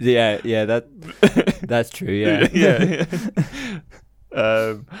 Yeah, that's true. Yeah.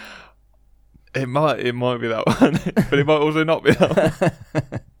 It might be that one, but it might also not be that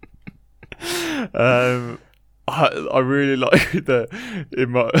one. I really like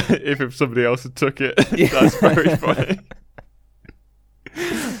if somebody else had took it. That's very funny.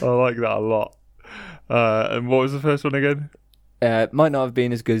 I like that a lot. And what was the first one again? Might not have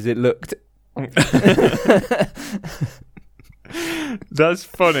been as good as it looked. That's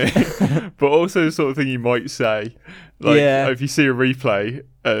funny, but also the sort of thing you might say, like if you see a replay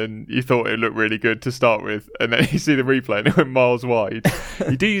and you thought it looked really good to start with, and then you see the replay and it went miles wide.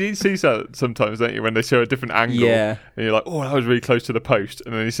 You do see that sometimes, don't you, when they show a different angle, and you're like, oh, that was really close to the post,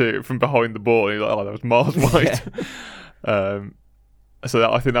 and then you see it from behind the ball and you're like, oh, that was miles wide.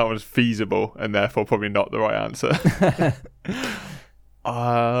 So I think that was feasible and therefore probably not the right answer.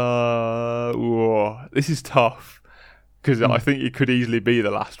 This is tough. Because I think it could easily be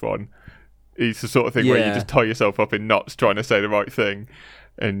the last one. It's the sort of thing where you just tie yourself up in knots trying to say the right thing,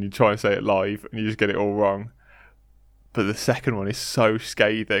 and you try and say it live, and you just get it all wrong. But the second one is so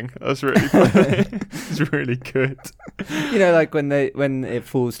scathing. That's really funny. It's really good. You know, like when it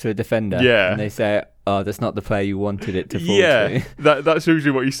falls to a defender, and they say, "Oh, that's not the player you wanted it to fall to." That's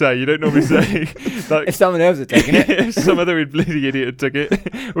usually what you say. You don't normally say like, if someone else had taken it, if some other bloody idiot had took it,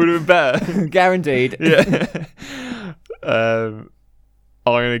 it would have been better. Guaranteed. Yeah. I'm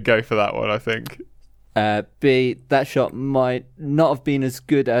going to go for that one, I think. B, that shot might not have been as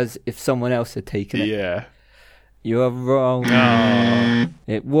good as if someone else had taken it. Yeah. You are wrong. Oh.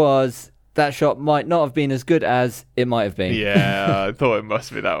 It was, that shot might not have been as good as it might have been. Yeah, I thought it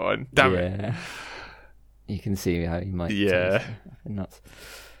must be that one. Damn it. You can see how you might. Yeah. Nuts.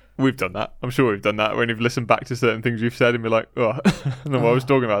 We've done that. I'm sure we've done that when you've listened back to certain things we've said and be like, oh, I don't know what I was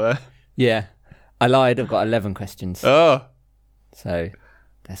talking about there. Yeah. I lied. I've got 11 questions. Oh. So,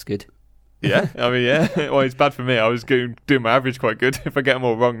 that's good. Yeah. I mean, yeah. Well, it's bad for me. I was doing my average quite good. If I get them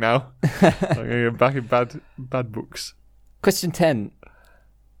all wrong now, I'm going to go back in bad books. Question 10.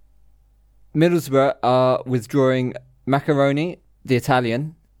 Middlesbrough are withdrawing Macaroni, the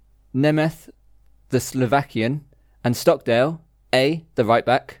Italian, Nemeth, the Slovakian, and Stockdale, A, the right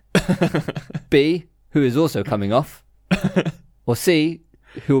back, B, who is also coming off, or C,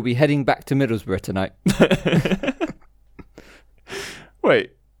 who will be heading back to Middlesbrough tonight.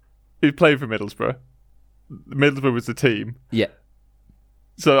 Wait, he played for Middlesbrough? Middlesbrough was the team? Yeah.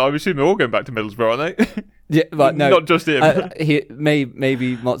 So I'm assuming they're all going back to Middlesbrough, aren't they? Yeah, but no. Not just him.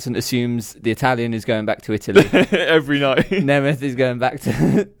 Maybe Motson assumes the Italian is going back to Italy. Every night. Nemeth is going back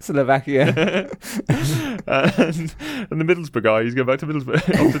to Slovakia. and the Middlesbrough guy, he's going back to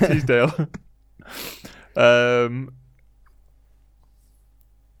Middlesbrough, off to Teesdale.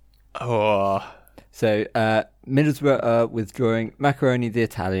 So Middlesbrough are withdrawing Macaroni, the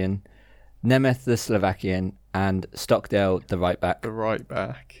Italian, Nemeth, the Slovakian, and Stockdale, the right back. The right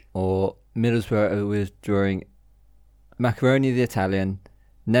back. Or Middlesbrough are withdrawing Macaroni the Italian,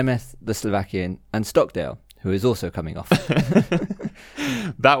 Nemeth the Slovakian, and Stockdale, who is also coming off.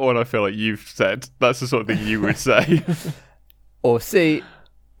 That one I feel like you've said. That's the sort of thing you would say. Or C,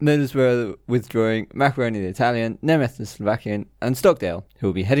 Middlesbrough withdrawing Macaroni the Italian, Nemeth the Slovakian, and Stockdale, who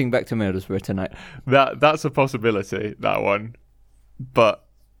will be heading back to Middlesbrough tonight. That's a possibility, that one. But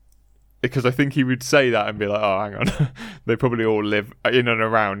because I think he would say that and be like, oh, hang on. They probably all live in and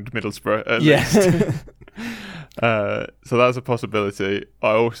around Middlesbrough at least. So that's a possibility.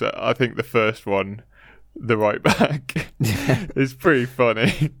 I think the first one, the right back, is pretty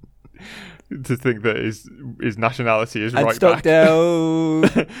funny. To think that his nationality is and right Stockdale,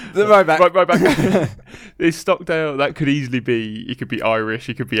 back. the right back. Right back. Is Stockdale, that could easily be, he could be Irish,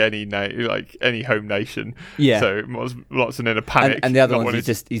 he could be any any home nation. Yeah. So Watson in a panic. And the other one, he's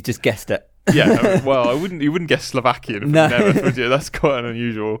just guessed it. Yeah, well, you wouldn't guess Slovakian from No. Nemeth, would you? That's quite an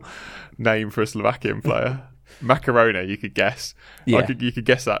unusual name for a Slovakian player. Macaroni, you could guess. Yeah. You could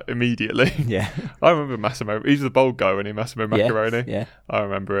guess that immediately. Yeah. I remember Massimo. He was the bold guy when he Massimo Macaroni. Yeah. I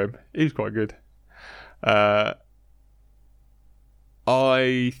remember him. He was quite good. I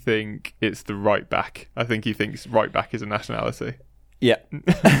think it's the right back. I think he thinks right back is a nationality. Yeah.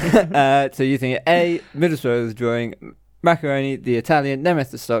 So you think A, Middlesbrough is drawing Macaroni, the Italian,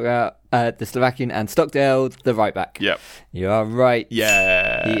 Nemeth the Slovakian, and Stockdale, the right back. Yep. You are right.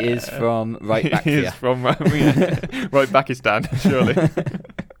 Yeah. He is from right back He here. is from right Pakistan, surely.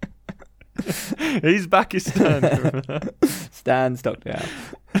 He's Pakistan. Stan Stockdale.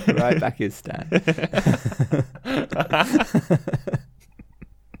 Right back is Stan. That's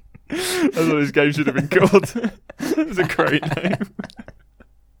what this game should have been called. It's a great name.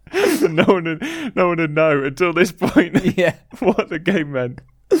 No one would know until this point Yeah. what the game meant.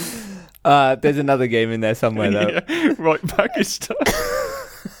 There's another game in there somewhere though. Yeah, right Pakistan.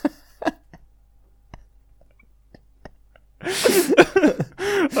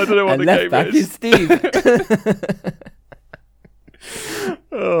 I don't know what And the left game back is. Steve.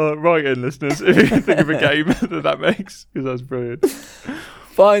 Right in, listeners, if you can think of a game that makes, because that's brilliant.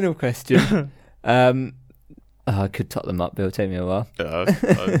 Final question. I could tot them up, but it'll take me a while.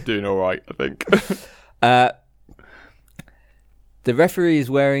 I'm doing all right, I think. The referee is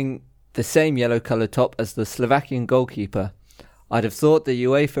wearing the same yellow coloured top as the Slovakian goalkeeper. I'd have thought the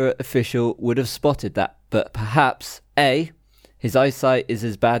UEFA official would have spotted that, but perhaps A, his eyesight is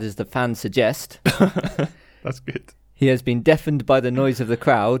as bad as the fans suggest. That's good. He has been deafened by the noise of the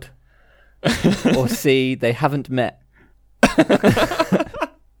crowd. Or C, they haven't met.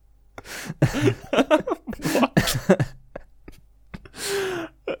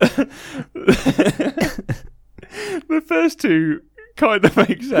 The first two kind of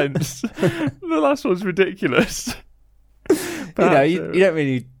make sense. The last one's ridiculous. You don't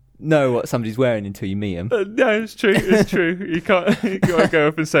really know what somebody's wearing until you meet him. No, it's true. It's true. You gotta go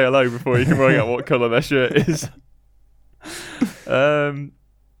up and say hello before you can work out what colour their shirt is. I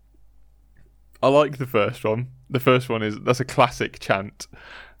like the first one. The first one that's a classic chant.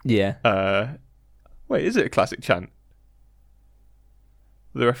 Yeah. Wait, is it a classic chant?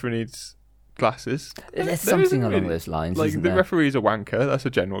 The referee needs glasses. There's There something isn't along really. those lines, Like, isn't the there? referee's a wanker. That's a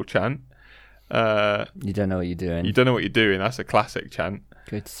general chant. You don't know what you're doing. You don't know what you're doing. That's a classic chant.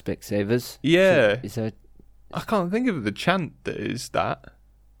 Go to Specsavers. Yeah. Is there... I can't think of the chant that is that.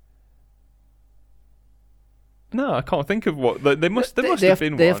 No, I can't think of what. There must have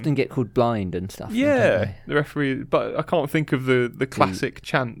been They one. often get called blind and stuff. Yeah, don't the referee. But I can't think of the classic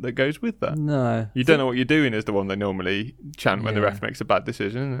chant that goes with that. they? No. You don't know what you're doing is the one they normally chant when the Yeah. ref makes a bad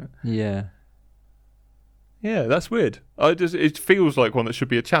decision, isn't it? Yeah. Yeah, that's weird. It feels like one that should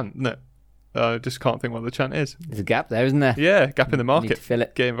be a chant, doesn't it? I just can't think what the chant is. There's a gap there, isn't there? Yeah, gap in the Need market. to fill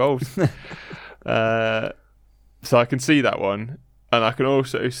it. Get involved. So I can see that one, and I can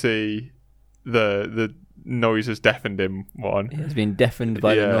also see the noise has deafened him one. He's been deafened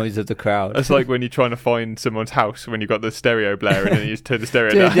by Yeah. the noise of the crowd. It's like when you're trying to find someone's house when you've got the stereo blaring and then you just turn the stereo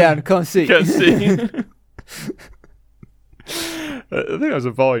Turn down. it down, can't see. Can't see. I think that was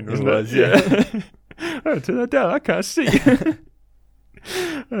a Vine, wasn't it? was, yeah. Oh, turn that down. I can't see.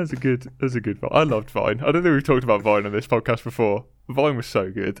 That's a good Vine. I loved Vine. I don't think we've talked about Vine on this podcast before. Vine was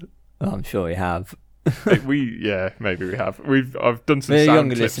so good. Oh, I'm sure we have. Maybe we have. I've done some For sound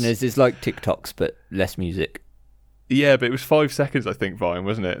younger clips. listeners, it's like TikToks, but less music. Yeah, but it was 5 seconds, I think, Vine,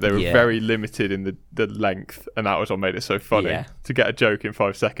 wasn't it? They were Yeah. very limited in the length, and that was what made it so funny. Yeah. To get a joke in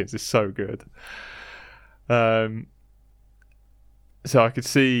 5 seconds is so good. So I can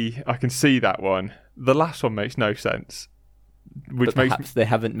see that one. The last one makes no sense, which But makes perhaps they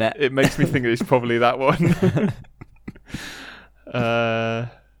haven't met. it makes me think it's probably that one.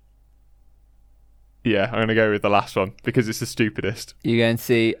 Yeah, I'm going to go with the last one because it's the stupidest. You go and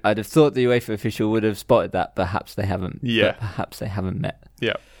see. I'd have thought the UEFA official would have spotted that. Perhaps they haven't. Yeah. But perhaps they haven't met.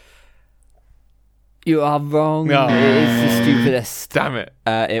 Yeah. You are wrong. No. It is the stupidest. Damn it.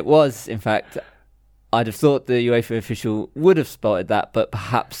 It was, in fact. I'd have thought the UEFA official would have spotted that, but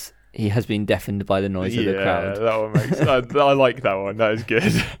perhaps he has been deafened by the noise of the crowd. Yeah, that one makes... I like that one. That is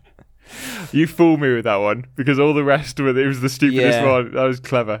good. You fooled me with that one because all the rest it was the stupidest one. That was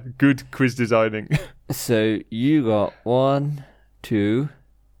clever. Good quiz designing. So you got 1, 2...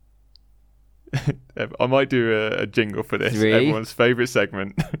 I might do a jingle for this. 3, everyone's favourite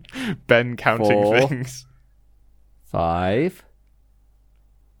segment. Ben counting 4, things. 5,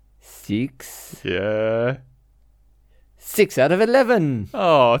 6. Yeah. 6 out of 11.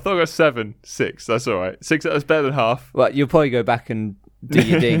 Oh, I thought I got 7. 6. That's all right. 6. That's better than half. Well, you'll probably go back and do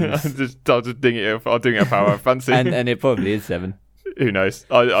your dings. I'll just ding it. I'll ding it how I fancy. and it probably is 7. Who knows?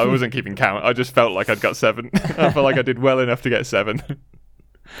 I wasn't keeping count. I just felt like I'd got 7. I felt like I did well enough to get 7.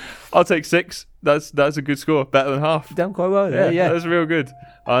 I'll take 6. That's a good score. Better than half. Done quite well there, yeah. That's real good.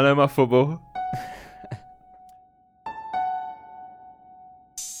 I know my football.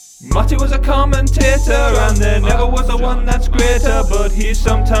 Marty was a commentator, and there never was a one that's greater, but he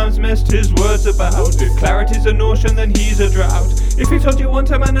sometimes missed his words about. If clarity's a notion, then he's a drought. If he told you one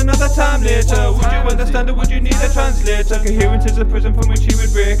time and another time later, would you understand or would you need a translator? Coherence is a prison from which he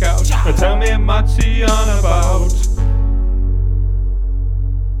would break out. Now tell me, Marty, on about.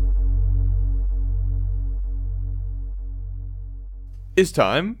 It's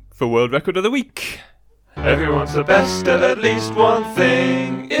time for World Record of the Week. Everyone's the best at least one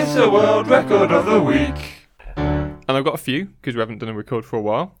thing. It's a World Record of the Week. And I've got a few, because we haven't done a record for a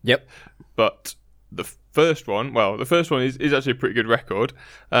while. Yep. But the first one is actually a pretty good record.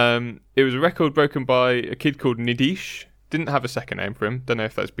 It was a record broken by a kid called Nidish. Didn't have a second name for him. Don't know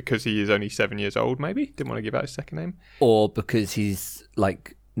if that's because he is only 7 years old, maybe. Didn't want to give out his second name. Or because he's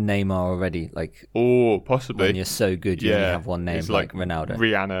like Neymar already. Like, or possibly. when you're so good, you only have one name, it's like Ronaldo.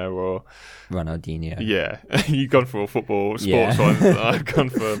 Rihanna or Ronaldinho. Yeah, you've gone for football, sports ones. I've gone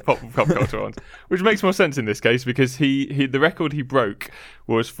for pop culture ones, which makes more sense in this case because the record he broke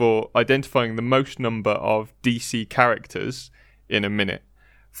was for identifying the most number of DC characters in a minute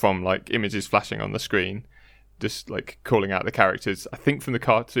from like images flashing on the screen, just like calling out the characters. I think from the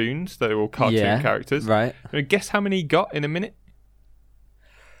cartoons, they're all cartoon characters. Right. And guess how many he got in a minute?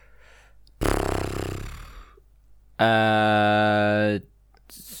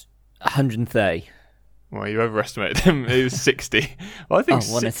 130. Well, you overestimated him. It was 60. Well, I think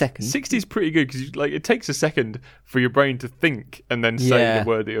a second. 60 is pretty good because it takes a second for your brain to think and then say the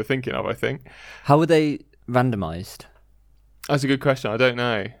word that you're thinking of, I think. How were they randomised? That's a good question. I don't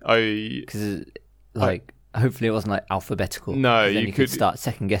know. Because, hopefully it wasn't like alphabetical. No, then you could start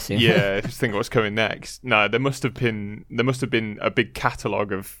second guessing. Yeah, just think what's coming next. No, there must have been a big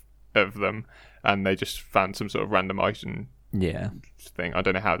catalogue of them, and they just found some sort of randomising thing. I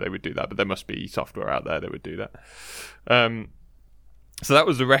don't know how they would do that, but there must be software out there that would do that. So that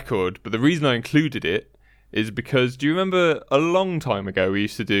was the record, but the reason I included it is because, do you remember a long time ago we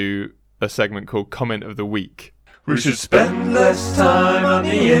used to do a segment called Comment of the Week? We should spend less time on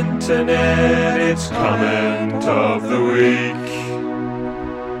the internet. It's Comment of the Week.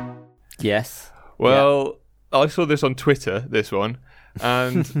 Yes. Well, I saw this on Twitter, this one,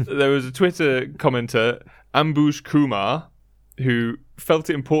 and there was a Twitter commenter, Ambush Kumar, who felt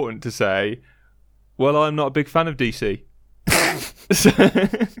it important to say, well, I'm not a big fan of DC.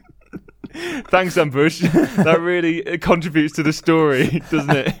 Thanks, Ambush. That really contributes to the story,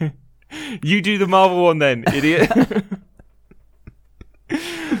 doesn't it? You do the Marvel one then, idiot.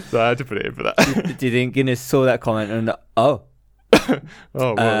 So I had to put it in for that. Do you think Guinness saw that comment and well,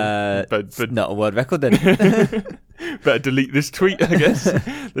 but not a world record then? Better delete this tweet, I guess.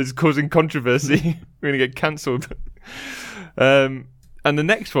 That's causing controversy. We're going to get cancelled. And the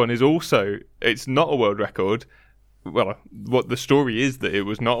next one is also, it's not a world record. Well, what the story is that it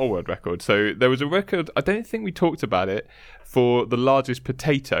was not a world record. So there was a record, I don't think we talked about it, for the largest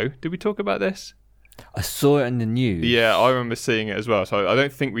potato. Did we talk about this? I saw it in the news. Yeah, I remember seeing it as well. So I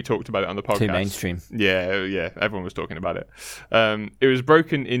don't think we talked about it on the podcast. Too mainstream. Yeah, everyone was talking about it. It was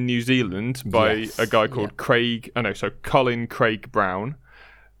broken in New Zealand by a guy called Colin Craig Brown.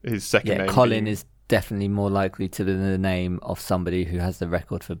 His second name. Colin is definitely more likely to be the name of somebody who has the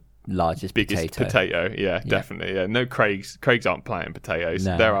record for biggest potato. Yeah, definitely. Yeah, no Craigs aren't playing potatoes.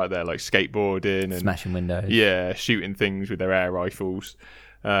 No. They're out there like skateboarding and smashing windows. Yeah, shooting things with their air rifles.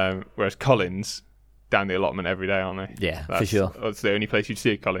 Whereas Colin's down the allotment every day, aren't they? Yeah, for sure. That's the only place you'd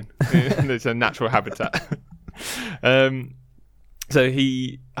see a Colin. It's a natural habitat. So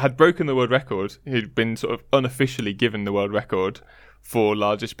he had broken the world record. He'd been sort of unofficially given the world record for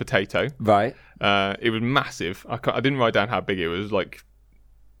largest potato. Right. It was massive. I didn't write down how big it was. Like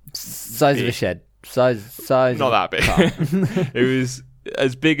size of a shed. Size. Not that big. It was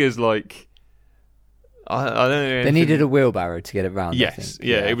as big as like. I don't know. They needed a wheelbarrow to get it round. Yes. I think.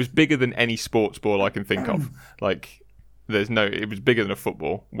 Yeah. It was bigger than any sports ball I can think of. Like it was bigger than a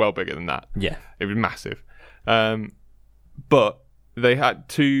football. Well bigger than that. Yeah. It was massive. But they had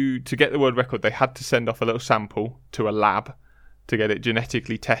to get the world record. They had to send off a little sample to a lab to get it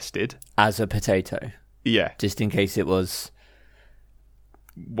genetically tested as a potato. Yeah, just in case it was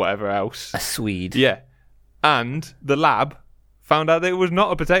whatever else. A Swede. Yeah, and the lab found out that it was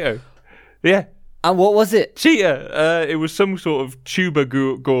not a potato. Yeah, and what was it? Cheater. It was some sort of tuber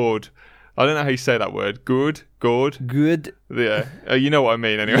gourd. I don't know how you say that word. Gourd. Yeah, you know what I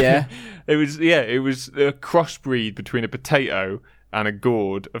mean. Anyway, yeah. It was a crossbreed between a potato and a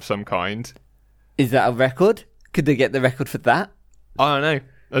gourd of some kind. Is that a record? Could they get the record for that? I don't know.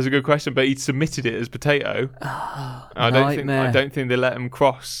 That's a good question. But he'd submitted it as potato. Oh, I don't think they let him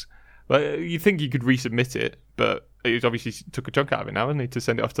cross. But you think you could resubmit it, but he obviously took a chunk out of it now, hasn't he, to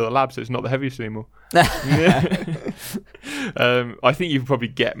send it off to the lab, so it's not the heaviest anymore. I think you can probably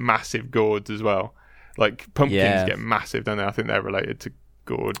get massive gourds as well. Like pumpkins get massive, don't they? I think they're related to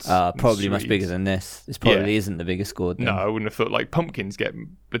gourds. Probably much bigger than this. This probably isn't the biggest gourd. Then. No, I wouldn't have thought. Like pumpkins get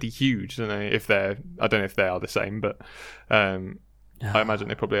bloody huge, don't they? I don't know if they are the same, but I imagine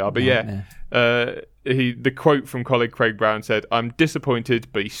they probably are. But the quote from colleague Craig Brown said, "I'm disappointed,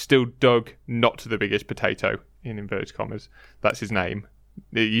 but he still dug not the biggest potato," in inverted commas. That's his name.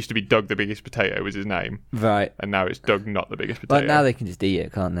 It used to be Doug the biggest potato was his name, right? And now it's Doug not the biggest potato. But now they can just eat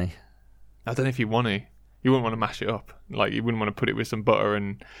it, can't they? I don't know if you want to. You wouldn't want to mash it up. Like you wouldn't want to put it with some butter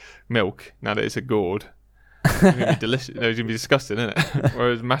and milk. Now that it's a gourd, it's gonna be delicious. No, it's gonna be disgusting, isn't it?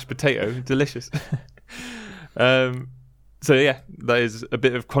 Whereas mashed potato, delicious. So yeah, that is a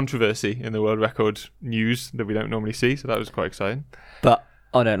bit of controversy in the world record news that we don't normally see. So that was quite exciting. But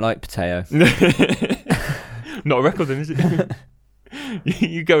I don't like potato. Not a record, then, is it?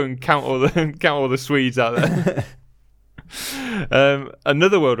 You go and count all the Swedes out there.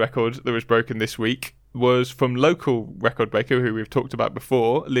 Another world record that was broken this week was from local record breaker who we've talked about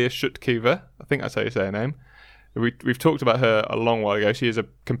before, Leah Schuttkever. I think that's how you say her name. We've talked about her a long while ago. She is a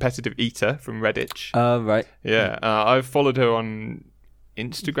competitive eater from Redditch. Right. Yeah, I've followed her on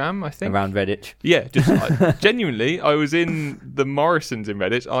Instagram, I think. Around Redditch. Yeah, just genuinely, I was in the Morrisons in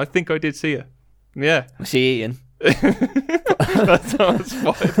Redditch. I think I did see her. Yeah. Was she eating? That sounds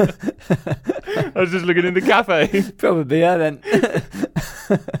fine. I was just looking in the cafe. Probably, yeah, then.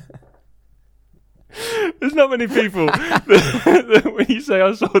 There's not many people that when you say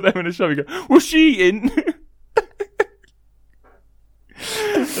I saw them in a shop, you go, was she eating?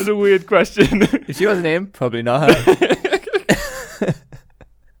 That's a weird question. If she wasn't him, probably not her.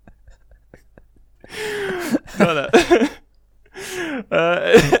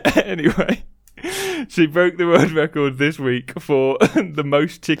 Anyway, she broke the world record this week for the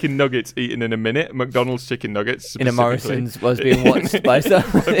most chicken nuggets eaten in a minute. McDonald's chicken nuggets. In a Morrison's was being watched by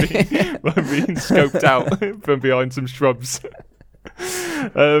somebody. being scoped out from behind some shrubs. Do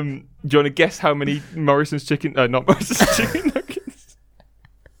you want to guess how many Morrison's chicken... not Morrison's chicken nuggets.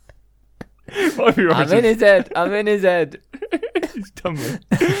 I'm in his head. He's dumb. Do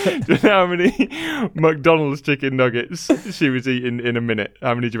you know how many McDonald's chicken nuggets she was eating in a minute?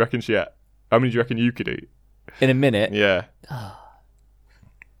 How many do you reckon she ate? How many do you reckon you could eat? In a minute? Yeah. I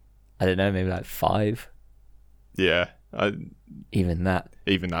don't know, maybe like 5. Yeah. Even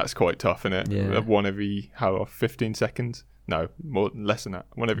that's quite tough, isn't it? Yeah. One every, 15 seconds? No, less than that.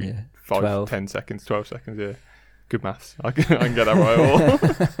 One every 5, 12. 10 seconds, 12 seconds, yeah. Good maths. I can get that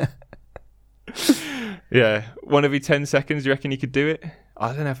right. Yeah. One every 10 seconds, do you reckon you could do it?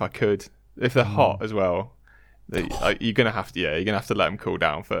 I don't know if I could. If they're hot as well. You're gonna have to let them cool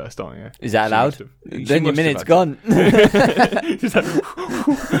down first, aren't you? Is that allowed? Then your minute's gone. Just like,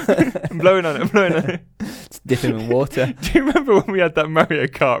 I'm blowing on it. It's dipping in water. Do you remember when we had that Mario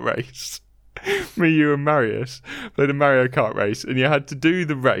Kart race? Me, you, and Marius played a Mario Kart race, and you had to do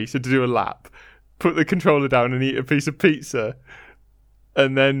the race, had to do a lap, put the controller down, and eat a piece of pizza,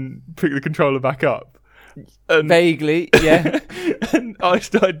 and then pick the controller back up. And vaguely, yeah. And I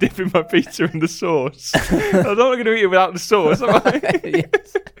started dipping my pizza in the sauce. I was not going to eat it without the sauce, am I?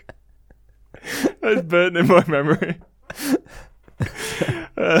 Yes. That's burnt in my memory.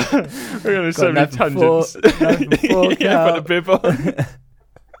 We're going to so many tangents. Yeah, put a bib on.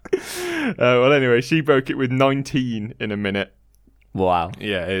 Well, anyway, she broke it with 19 in a minute. Wow.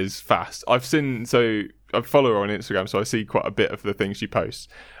 Yeah, it is fast. I follow her on Instagram, so I see quite a bit of the things she posts.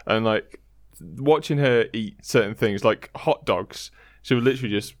 And like watching her eat certain things, like hot dogs, she would literally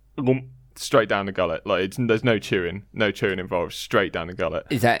just straight down the gullet. Like there's no chewing involved. Straight down the gullet.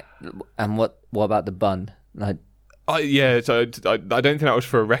 Is that? And what about the bun? Like, so I don't think that was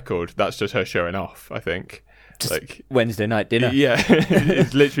for a record. That's just her showing off, I think. Just like Wednesday night dinner. Yeah,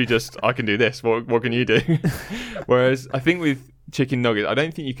 it's literally just I can do this. What can you do? Whereas I think with chicken nuggets, I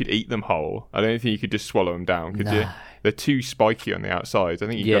don't think you could eat them whole. I don't think you could just swallow them down, could you? They're too spiky on the outside. I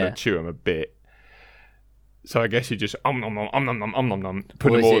think you got to chew them a bit. So I guess you just put them all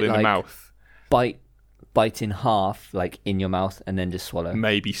in the mouth. Bite in half, like in your mouth, and then just swallow.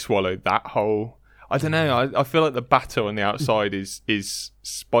 Maybe swallow that whole. I don't know. I feel like the batter on the outside is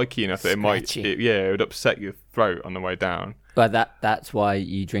spiky enough that it would upset your throat on the way down. But that's why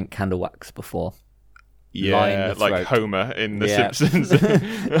you drink candle wax before. Yeah, like Homer in The Simpsons.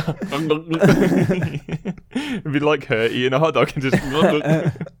 It'd be like her eating a hot dog and just.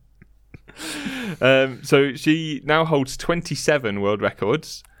 So she now holds 27 world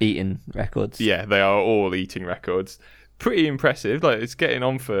records. Eating records. Yeah, they are all eating records. Pretty impressive. Like it's getting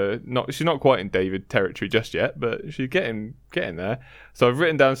on for she's not quite in David territory just yet, but she's getting there. So I've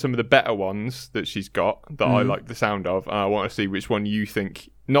written down some of the better ones that she's got that I like the sound of, and I want to see which one you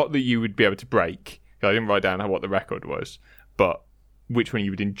think. Not that you would be able to break. I didn't write down what the record was, but which one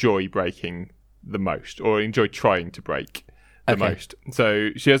you would enjoy breaking the most, or enjoy trying to break the most. So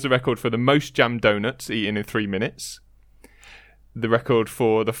she has the record for the most jam donuts eaten in 3 minutes. The record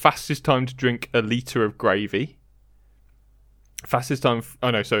for the fastest time to drink a litre of gravy. Fastest time...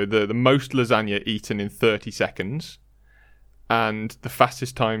 the most lasagna eaten in 30 seconds. And the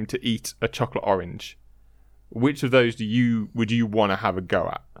fastest time to eat a chocolate orange. Which of those would you want to have a go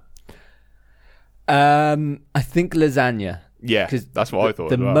at? I think lasagna. Yeah, that's what I thought.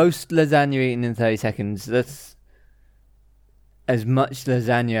 The most lasagna eaten in 30 seconds, that's as much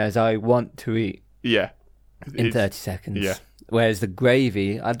lasagna as I want to eat. Yeah. In 30 seconds. Yeah. Whereas the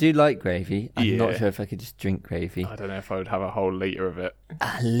gravy, I do like gravy. I'm not sure if I could just drink gravy. I don't know if I would have a whole litre of it.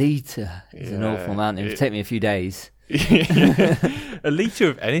 A litre is an awful amount. It would take me a few days. A litre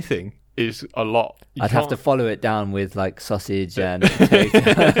of anything is a lot. I'd have to follow it down with like sausage and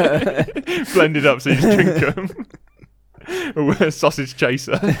potato. Blend it up so you just drink them. A sausage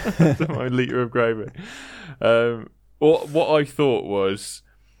chaser. My litre of gravy. What I thought was,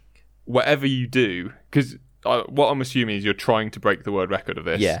 whatever you do, because what I'm assuming is you're trying to break the world record of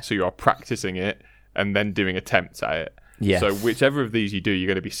this. Yeah. So you are practicing it and then doing attempts at it. Yes. So whichever of these you do, you're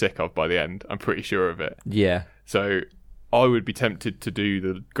going to be sick of by the end. I'm pretty sure of it. Yeah. So I would be tempted to do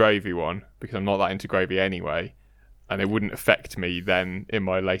the gravy one because I'm not that into gravy anyway, and it wouldn't affect me then in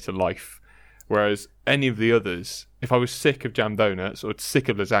my later life. Whereas any of the others, if I was sick of jam donuts or sick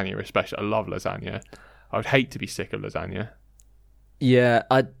of lasagna especially, I love lasagna, I would hate to be sick of lasagna. Yeah,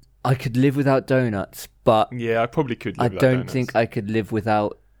 I could live without donuts, but yeah, I probably could live without donuts. I don't donuts. think I could live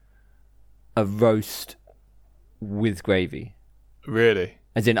without a roast with gravy. Really?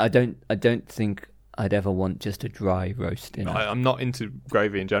 As in, I don't think I'd ever want just a dry roast dinner. I'm not into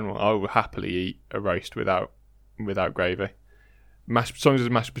gravy in general. I will happily eat a roast without gravy. As long as there's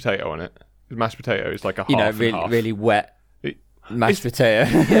mashed potato on it. Mashed potato is like a half and half. Really wet mashed potato.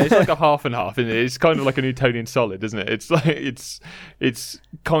 Yeah, it's like a half and half, isn't it? It's kind of like a Newtonian solid, isn't it? It's like it's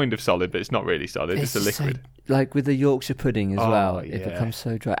kind of solid, but it's not really solid. It's a liquid. So, like with the Yorkshire pudding as well, it becomes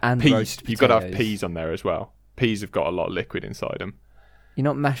so dry. And peas, roast potatoes. You've got to have peas on there as well. Peas have got a lot of liquid inside them. You're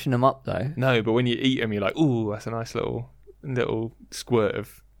not mashing them up though. No, but when you eat them, you're like, ooh, that's a nice little squirt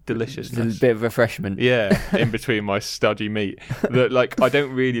of deliciousness. A bit of refreshment. Yeah, in between my stodgy meat. I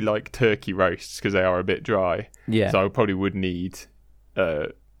don't really like turkey roasts because they are a bit dry. Yeah. So I probably would need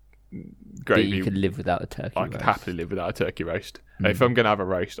gravy. But you could live without a turkey roast. I could happily live without a turkey roast. If I'm going to have a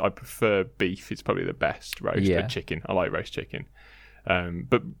roast, I prefer beef. It's probably the best roast. But chicken. I like roast chicken.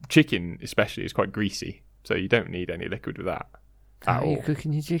 But chicken especially is quite greasy. So you don't need any liquid with that. How are you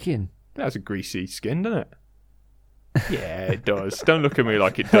cooking your chicken? That has a greasy skin, doesn't it? Yeah, it does. Don't look at me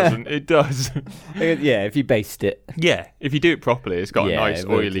like it doesn't. It does. Yeah, if you baste it. Yeah, if you do it properly, it's got a nice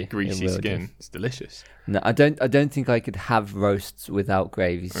oily, greasy skin. It's delicious. No, I don't think I could have roasts without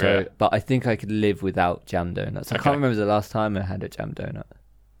gravy. So, but I think I could live without jam donuts. I can't remember the last time I had a jam donut.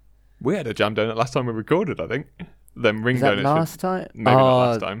 We had a jam donut last time we recorded, I think. Them ring donuts. Last time? Maybe not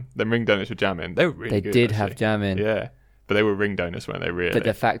last time. Them ring donuts with jam in. They were really good. They did have jam in. Yeah, but they were ring donuts, weren't they? Really. But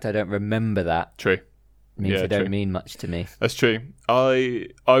the fact I don't remember that. True. means they don't true. mean much to me. That's true. I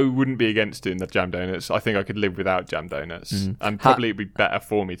wouldn't be against doing the jam donuts. I think I could live without jam donuts, and probably it'd be better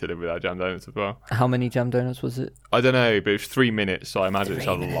for me to live without jam donuts as well. How many jam donuts was it? I don't know, but it's 3 minutes, so I imagine it's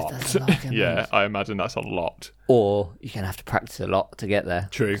a 3 minutes, lot. that's a lot of jam Yeah, donuts. I imagine that's a lot. Or you're going to have to practice a lot to get there.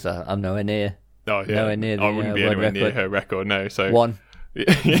 True. So I'm nowhere near. Oh yeah, Nowhere near the, I wouldn't be world anywhere near record. her record. No, so One.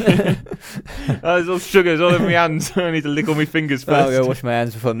 There's all sugars all over my hands. I need to lick all my fingers I'll first. go wash my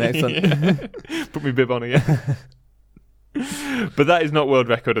hands before the next one. Yeah. Put my bib on again. But that is not world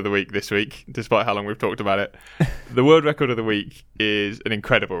record of the week this week, despite how long we've talked about it. The world record of the week is an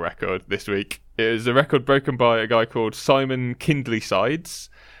incredible record this week. It is a record broken by a guy called Simon Kindleysides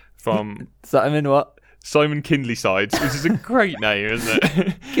from Simon what? Simon Kindleysides, which is a great name, isn't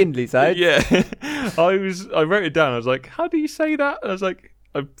it? Kindly side? Yeah. I wrote it down. I was like, how do you say that? And I was like,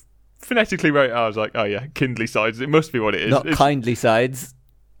 I phonetically wrote it out. I was like, oh yeah, Kindleysides. It must be what it is. Not kindly sides.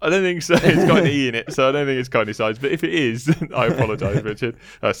 I don't think so. It's got an E in it, so I don't think it's Kindleysides. But if it is, I apologise, Richard.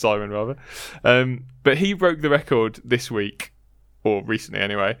 Simon, rather. But he broke the record this week, or recently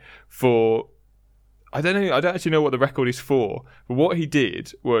anyway, for... I don't know. I don't actually know what the record is for. But what he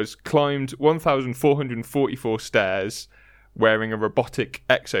did was climbed 1,444 stairs wearing a robotic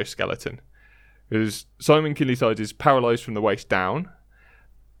exoskeleton. Because Simon Kindleysides is paralysed from the waist down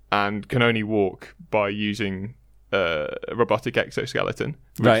and can only walk by using a robotic exoskeleton,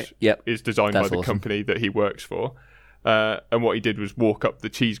 which Right, yep. is designed That's by the awesome. company that he works for. And what he did was walk up the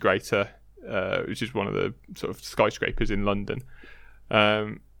cheese grater, which is one of the sort of skyscrapers in London,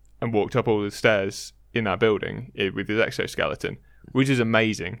 and walked up all the stairs in that building with his exoskeleton, which is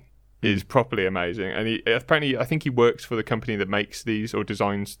amazing. Is properly amazing. And he apparently, I think he works for the company that makes these or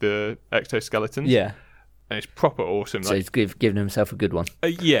designs the exoskeletons. Yeah. And it's proper awesome. So he's given himself a good one.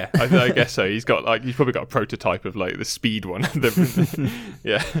 Yeah, I guess so. He's probably got a prototype of like the speed one.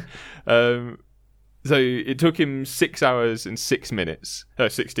 Yeah. So it took him 6 hours and 6 minutes.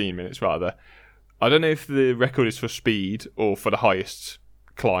 16 minutes rather. I don't know if the record is for speed or for the highest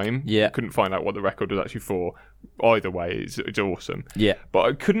climb. Yeah. Couldn't find out what the record was actually for. Either way, it's awesome. Yeah. But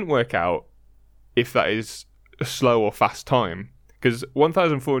I couldn't work out if that is a slow or fast time. Because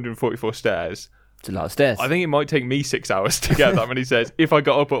 1,444 stairs... It's a lot of stairs. I think it might take me 6 hours to get that many stairs. If I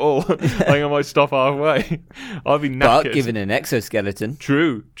got up at all, I think I might stop halfway. I'll be knackered. But given an exoskeleton...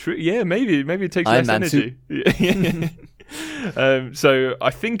 True. Yeah, maybe it takes Iron less Man energy. So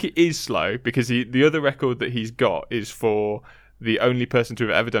I think it is slow because the other record that he's got is for the only person to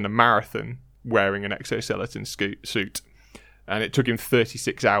have ever done a marathon wearing an exoskeleton suit, and it took him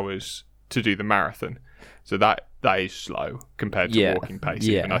 36 hours to do the marathon. So that is slow compared to walking pace.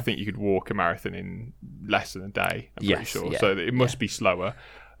 Yeah. And I think you could walk a marathon in less than a day, I'm pretty sure. Yeah, So it must be slower,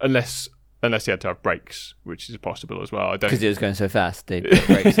 unless he had to have brakes, which is possible as well. I don't Because it was going so fast, they put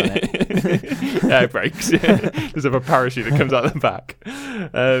brakes on it. Air brakes. Yeah. There's a parachute that comes out the back.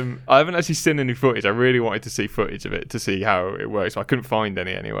 I haven't actually seen any footage. I really wanted to see footage of it to see how it works. I couldn't find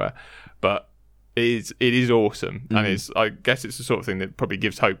any anywhere, but it is awesome, and I guess it's the sort of thing that probably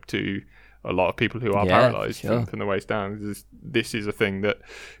gives hope to a lot of people who are paralysed from the waist down. This is a thing that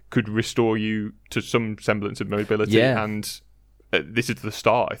could restore you to some semblance of mobility, and this is the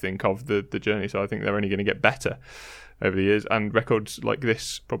start, I think, of the journey. So I think they're only going to get better over the years, and records like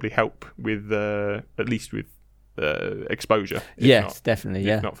this probably help with at least with exposure. Definitely.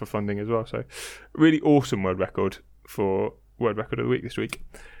 If not for funding as well. So really awesome world record for world record of the week this week.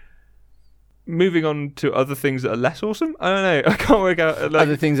 Moving on to other things that are less awesome. I don't know. I can't work out.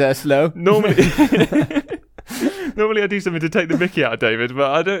 Other things that are slow. Normally I do something to take the mickey out of David,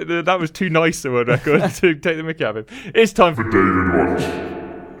 but I don't. That was too nice a world record to take the mickey out of him. It's time for David Watch.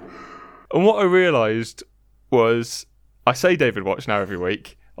 And what I realised was, I say David Watch now every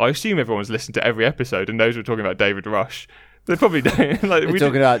week. I assume everyone's listened to every episode and knows we're talking about David Rush. They probably don't. We're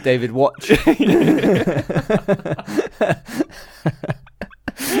talking about David Watch.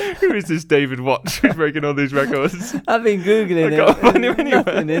 Who is this David Watch who's breaking all these records? I've been Googling I can't find him anywhere.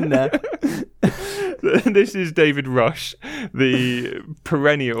 Nothing in there. This is David Rush, the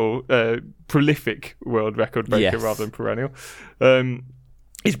perennial, prolific world record breaker rather than perennial.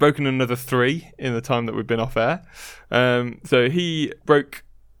 He's broken another 3 in the time that we've been off air. So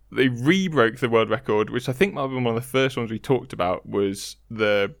they re-broke the world record, which I think might have been one of the first ones we talked about, was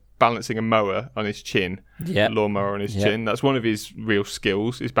the balancing a mower on his chin, a lawnmower on his chin. That's one of his real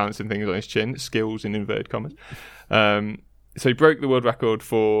skills, is balancing things on his chin, skills in inverted commas. So he broke the world record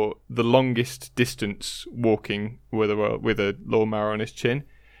for the longest distance walking with a lawnmower on his chin.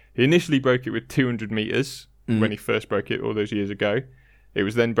 He initially broke it with 200 metres when he first broke it all those years ago. It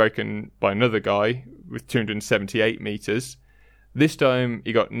was then broken by another guy with 278 metres. This time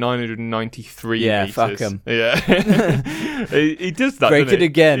he got 993 Yeah, meters. fuck him. Yeah, he does that. Break doesn't it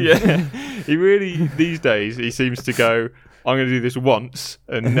again. Yeah, he really these days he seems to go, I'm going to do this once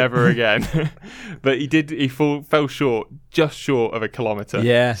and never again. But he did. He fell short, just short of a kilometre.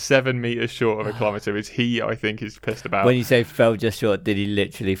 Yeah. 7 meters short of a kilometre, which I think is pissed about. When you say fell just short, did he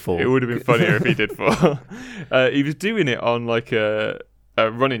literally fall? It would have been funnier if he did fall. He was doing it on like a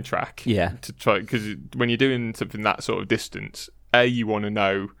running track. Yeah. To try, because when you're doing something that sort of distance, you want to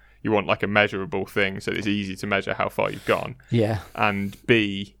know, you want like a measurable thing, so it's easy to measure how far you've gone. Yeah. And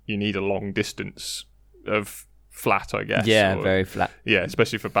B, you need a long distance of flat, I guess. Yeah, very flat. Yeah,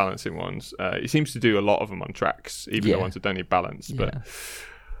 especially for balancing ones. He seems to do a lot of them on tracks, even the ones that don't need balance. But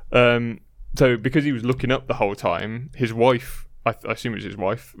so because he was looking up the whole time, his wife, I assume it was his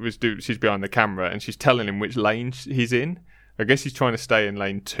wife, she's behind the camera and she's telling him which lane he's in. I guess he's trying to stay in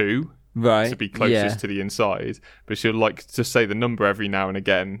lane 2. Right. To be closest to the inside, but she'll like to say the number every now and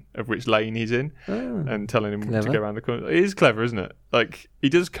again of which lane he's in, and telling him to go around the corner. It is clever, isn't it? Like, he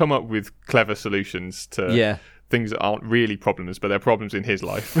does come up with clever solutions to things that aren't really problems, but they're problems in his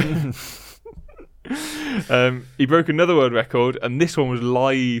life. He broke another world record, and this one was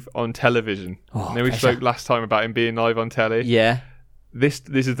live on television. We spoke last time about him being live on telly. Yeah. This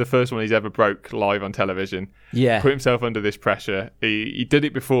is the first one he's ever broke live on television. Yeah. Put himself under this pressure. He did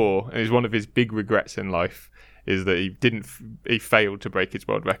it before, and it's one of his big regrets in life is that he failed to break his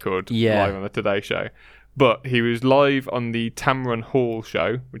world record live on the Today Show. But he was live on the Tamron Hall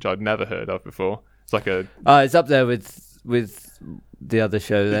show, which I'd never heard of before. It's like a... it's up there with the other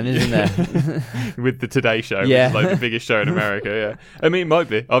show then, isn't there? With the Today Show, which is like the biggest show in America, yeah. I mean, it might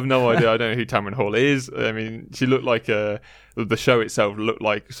be. I've no idea. I don't know who Tamron Hall is. I mean, she looked like the show itself looked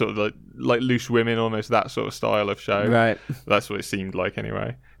like sort of like Loose Women, almost that sort of style of show. Right. That's what it seemed like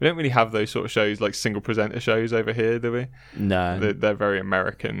anyway. We don't really have those sort of shows, like single presenter shows over here, do we? No. They're very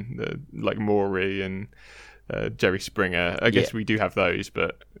American, like Maury and Jerry Springer. I guess we do have those,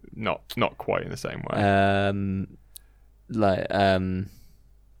 but not quite in the same way.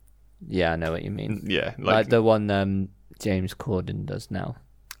 Yeah, I know what you mean. Yeah, like the one James Corden does now.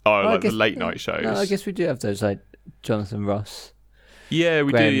 Oh, like the late night shows. No, I guess we do have those, like Jonathan Ross. Yeah,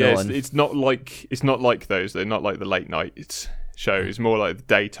 we Graham do. Yeah, Norton. it's not like those. They're not like the late night shows. More like the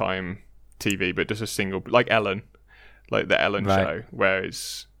daytime TV, but just a single, like Ellen, like the Ellen show, where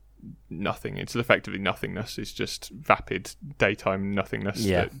it's nothing. It's effectively nothingness. It's just vapid daytime nothingness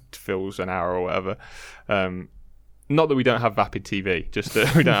that fills an hour or whatever. Not that we don't have vapid TV, just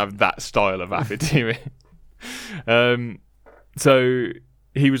that we don't have that style of vapid TV. So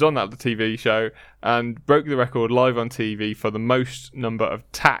he was on that TV show and broke the record live on TV for the most number of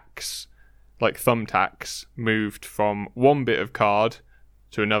tacks, like thumbtacks, moved from one bit of card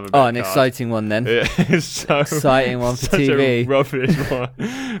to another bit of card. Exciting one then. Yeah, Exciting one for such TV. A rubbish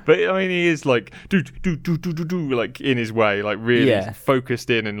one. But I mean, he is like do like in his way, like really focused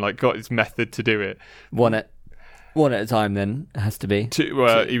in and like got his method to do it. One at a time, then it has to be.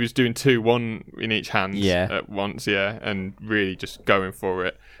 He was doing one in each hand at once, and really just going for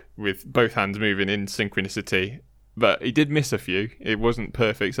it with both hands moving in synchronicity. But he did miss a few. It wasn't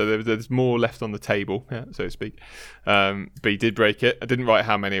perfect, so there's more left on the table, so to speak. But he did break it. I didn't write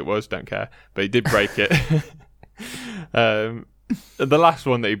how many it was, don't care. But he did break it. The last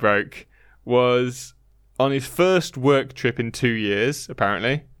one that he broke was on his first work trip in 2 years,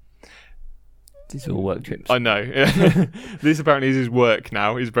 apparently. These are all work trips. I know. This apparently is his work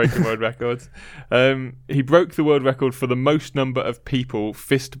now. He's breaking world records. He broke the world record for the most number of people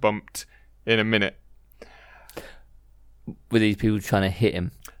fist bumped in a minute. Were these people trying to hit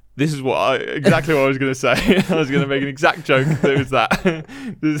him? This is exactly what I was going to say. I was going to make an exact joke. It was that.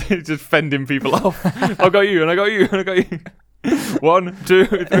 Just fending people off. I got you, and I got you, and I got you. 1, 2,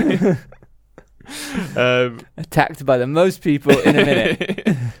 3. Attacked by the most people in a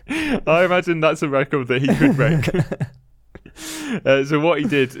minute. I imagine that's a record that he could break. So what he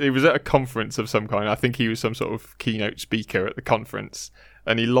did, he was at a conference of some kind. I think he was some sort of keynote speaker at the conference,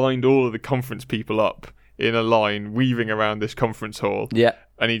 and he lined all of the conference people up in a line, weaving around this conference hall. Yeah,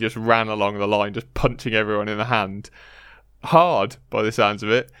 and he just ran along the line, just punching everyone in the hand, hard by the sounds of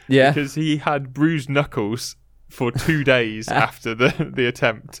it. Yeah, because he had bruised knuckles for 2 days after the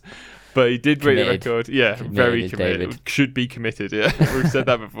attempt. But he did break the record. Yeah, very committed. David. Should be committed, yeah. We've said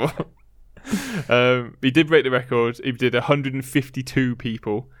that before. He did break the record. He did 152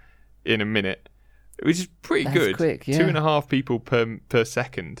 people in a minute, which is pretty good. Quick, yeah. 2.5 people per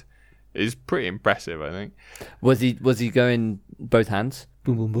second is pretty impressive, I think. Was he going both hands?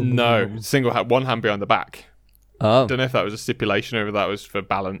 Boom, boom, boom, no, boom. Single hand, one hand behind the back. Oh. Don't know if that was a stipulation or if that was for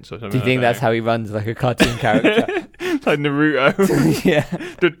balance or something. Do you think that's how he runs, like a cartoon character? Like Naruto. Yeah.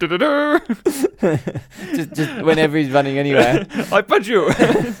 just whenever he's running anywhere. I punch you.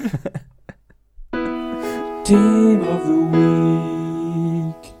 Team of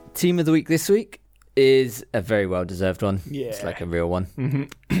the week. Team of the week this week is a very well deserved one. Yeah. It's like a real one.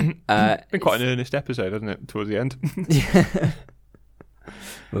 Been quite an earnest episode, hasn't it, towards the end? Yeah.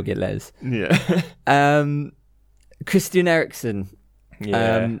 We'll get Les. Yeah. Christian Eriksen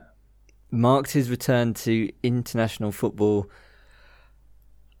Yeah. marked his return to international football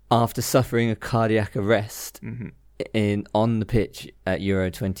after suffering a cardiac arrest on the pitch at Euro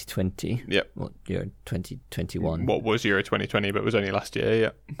 2020. Yep. Well, Euro 2021. What was Euro 2020, but was only last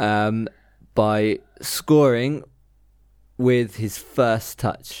year, yeah. By scoring with his first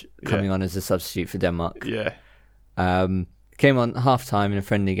touch coming on as a substitute for Denmark. Yeah. Came on half-time in a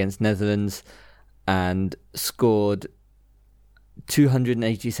friendly against Netherlands and scored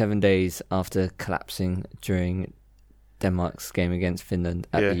 287 days after collapsing during Denmark's game against Finland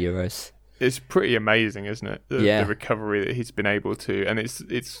at the Euros. It's pretty amazing, isn't it? The recovery that he's been able to, and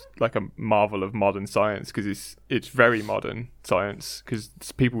it's like a marvel of modern science, because it's very modern science, because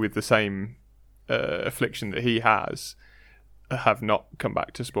people with the same affliction that he has have not come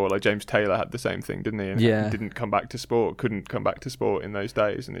back to sport. Like James Taylor had the same thing, didn't he? And didn't come back to sport, couldn't come back to sport in those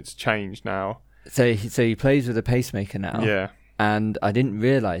days, and it's changed now. So he plays with a pacemaker now. Yeah. And I didn't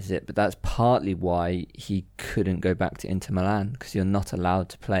realise it, but that's partly why he couldn't go back to Inter Milan, because you're not allowed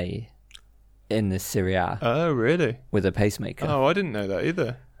to play in the Serie A. Oh, really? With a pacemaker. Oh, I didn't know that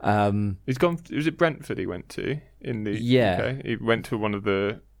either. He's gone. Was it Brentford he went to in the UK? He went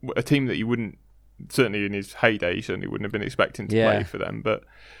to a team that you wouldn't, certainly in his heyday, he certainly wouldn't have been expecting to play for them. But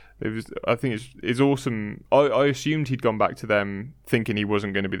it was. I think it's awesome. I assumed he'd gone back to them thinking he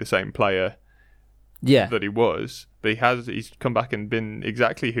wasn't going to be the same player. Yeah. That he was, but he's come back and been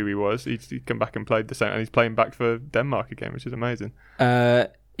exactly who he was. He's come back and played the same, and he's playing back for Denmark again, which is amazing.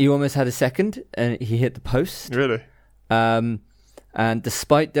 He almost had a second, and he hit the post. Really? And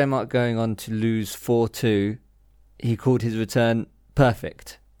despite Denmark going on to lose 4-2, he called his return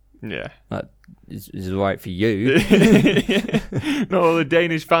perfect. Yeah. That is all right for you. Not all the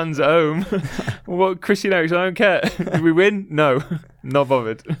Danish fans at home. What, Christian Eriksen, I don't care. Did we win? No. Not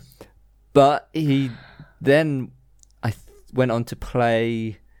bothered. But he then went on to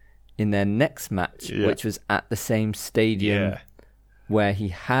play in their next match, which was at the same stadium where he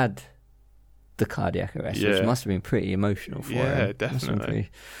had the cardiac arrest, which must have been pretty emotional for him. Yeah, definitely.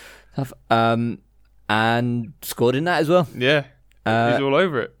 Tough. And scored in that as well. Yeah, he's all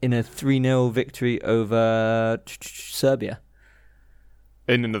over it. In a 3-0 victory over Serbia.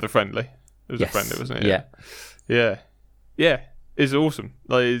 In another friendly. It was a friendly, wasn't it? Yeah. Yeah. It's awesome.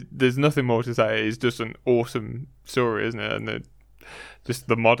 Like, there's nothing more to say. It's just an awesome story, isn't it? And just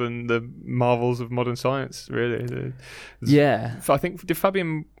the marvels of modern science, really. I think, did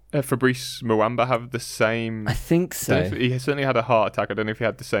Fabrice Muamba have the same? I think so. He certainly had a heart attack. I don't know if he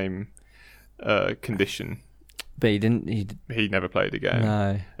had the same condition. But he didn't. He never played again.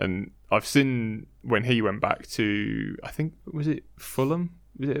 No. And I've seen when he went back to, I think, was it Fulham?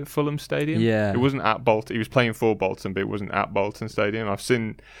 Was it at Fulham Stadium? Yeah. It wasn't at Bolton. He was playing for Bolton, but it wasn't at Bolton Stadium. I've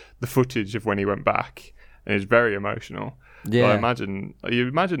seen the footage of when he went back, and it's very emotional. Yeah. I imagine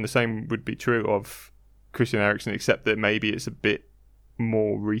the same would be true of Christian Eriksen, except that maybe it's a bit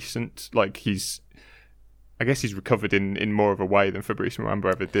more recent. Like I guess he's recovered in more of a way than Fabrice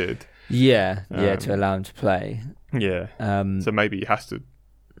Muamba ever did. Yeah, to allow him to play. Yeah. So maybe he has to.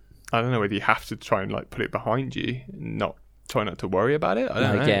 I don't know whether you have to try and put it behind you, try not to worry about it. I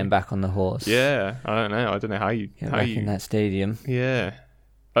don't know. Getting back on the horse. Yeah, I don't know how you get back in that stadium. Yeah,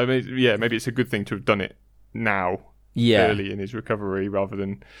 I mean, maybe it's a good thing to have done it now, early in his recovery, rather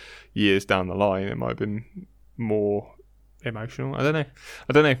than years down the line. It might have been more emotional. I don't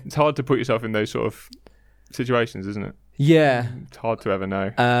know. It's hard to put yourself in those sort of situations, isn't it? Yeah, it's hard to ever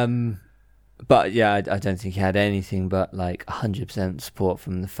know. But yeah, I don't think he had anything but 100% support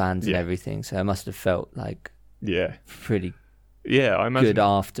from the fans and everything. So it must have felt pretty. Yeah, I imagine good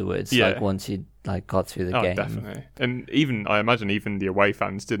afterwards. Once you got through the game. Definitely. And I imagine even the away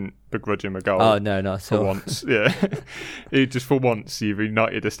fans didn't begrudge him a goal. Oh no, not for once. Yeah, just for once you've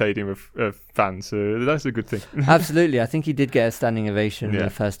united a stadium of fans, so that's a good thing. Absolutely, I think he did get a standing ovation the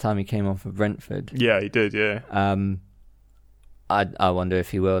first time he came on for Brentford. Yeah, he did. Yeah. I wonder if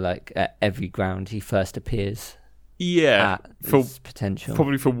he will at every ground he first appears. Yeah, for potential.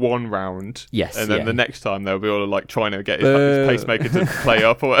 Probably for one round. Yes, and then the next time they'll be all trying to get his pacemaker to play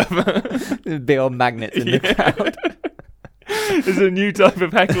up or whatever. Big old magnets in the crowd. There's a new type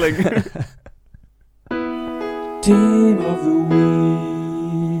of heckling. Team of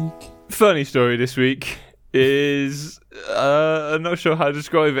the week. Funny story this week. is I'm not sure how to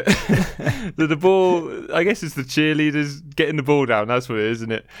describe it. The ball, I guess it's the cheerleaders getting the ball down. That's what it is,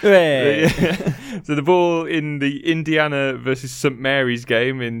 isn't it? So the ball in the Indiana versus St Mary's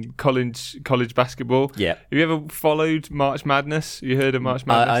game in college basketball. Yeah. Have you ever followed March Madness? You heard of March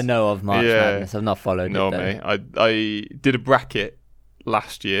Madness? I know of March Madness. I've not followed it. No, mate. I did a bracket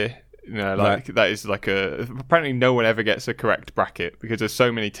last year. That is like apparently no one ever gets a correct bracket because there's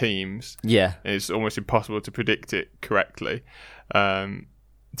so many teams. Yeah. It's almost impossible to predict it correctly.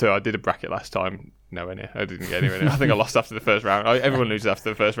 So I did a bracket last time. I didn't get anywhere. I think I lost after the first round. Everyone loses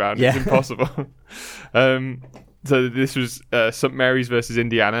after the first round. Yeah. It's impossible. So this was St Mary's versus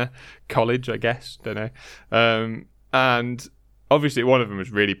Indiana College, I guess. Don't know. And obviously, one of them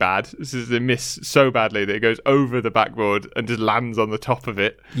was really bad. This is a miss so badly that it goes over the backboard and just lands on the top of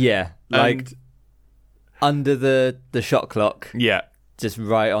it. Yeah, under the shot clock. Yeah, just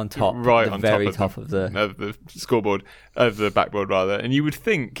right on top, the very top of the scoreboard, of the backboard rather. And you would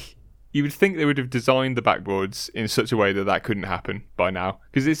think they would have designed the backboards in such a way that couldn't happen by now,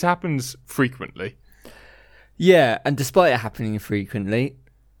 because this happens frequently. Yeah, and despite it happening frequently,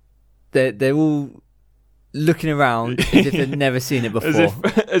 they're all looking around as if they've never seen it before,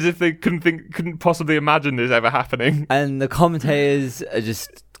 as if they couldn't possibly imagine this ever happening. And the commentators are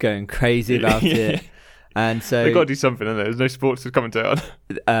just going crazy about it. And so they've got to do something, haven't they? There's no sports to commentate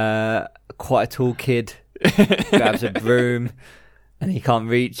on. Quite a tall kid grabs a broom and he can't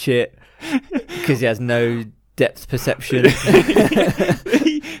reach it because he has no depth perception.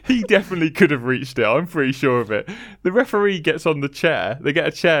 He definitely could have reached it. I'm pretty sure of it. The referee gets on the chair. They get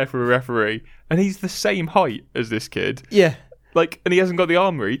a chair for a referee, and he's the same height as this kid. Yeah, and he hasn't got the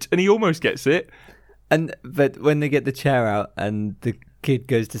arm reach, and he almost gets it. But when they get the chair out and the kid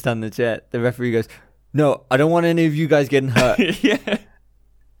goes to stand in the chair, the referee goes, "No, I don't want any of you guys getting hurt." Yeah,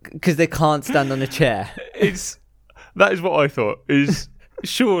 because they can't stand on a chair. That is what I thought. Is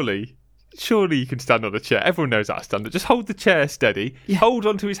surely you can stand on a chair. Everyone knows how to stand. Just hold the chair steady. Yeah. Hold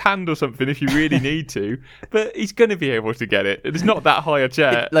onto his hand or something if you really need to. But he's going to be able to get it. It's not that high a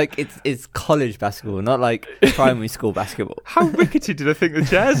chair. It's college basketball, not like primary school basketball. How rickety did I think the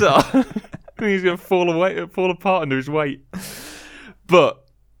chairs are? I think he's going to fall apart under his weight. But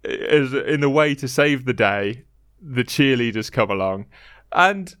in the way to save the day, the cheerleaders come along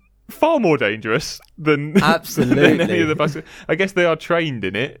and far more dangerous than absolutely than any of the basketball. I guess they are trained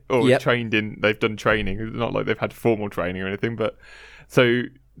in it, or they've done training. It's not like they've had formal training or anything, but so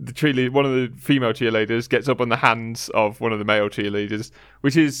the cheerleader, one of the female cheerleaders, gets up on the hands of one of the male cheerleaders,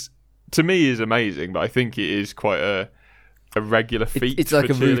 which is, to me, is amazing, but I think it is quite a regular feat. It's like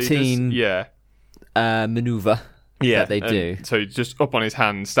a routine maneuver that they do. So just up on his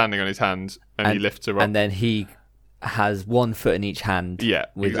hands, standing on his hands, and he lifts her up. And then he has 1 foot in each hand,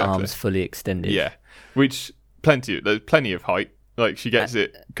 with arms fully extended. Yeah, which there's plenty of height. Like, she gets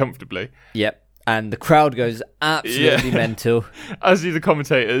it comfortably. Yep. And the crowd goes absolutely mental. As do the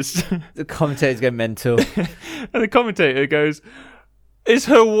commentators. The commentators go mental. And the commentator goes, "It's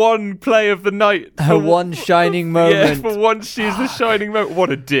her one play of the night. Her one shining moment. Yeah, for once she's the shining moment."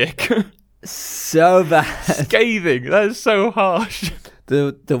 What a dick. So bad. Scathing. That is so harsh.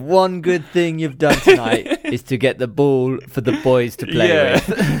 The one good thing you've done tonight is to get the ball for the boys to play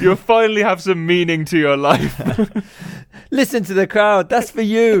with. You'll finally have some meaning to your life. Listen to the crowd. That's for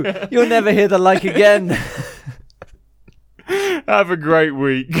you. You'll never hear the like again. Have a great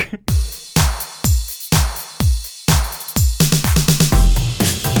week.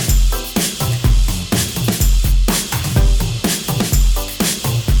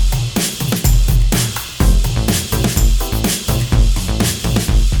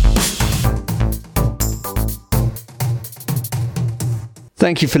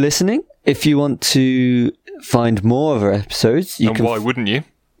 Thank you for listening. If you want to find more of our episodes, why wouldn't you?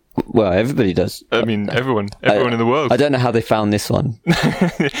 Well, everybody does. I mean, everyone in the world. I don't know how they found this one.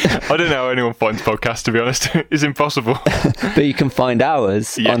 I don't know how anyone finds podcasts, to be honest. It's impossible. But you can find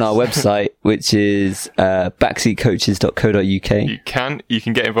ours on our website, which is backseatcoaches.co.uk. You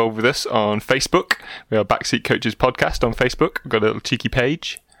can get involved with us on Facebook. We are Backseat Coaches Podcast on Facebook. We've got a little cheeky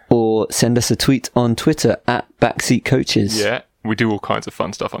page. Or send us a tweet on Twitter at Backseat Coaches. Yeah. We do all kinds of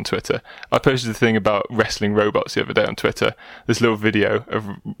fun stuff on Twitter. I posted a thing about wrestling robots the other day on Twitter. This little video of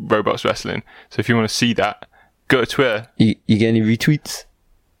robots wrestling. So if you want to see that, go to Twitter. You get any retweets?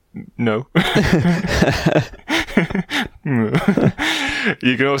 No.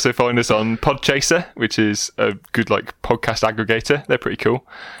 You can also find us on Podchaser, which is a good podcast aggregator. They're pretty cool.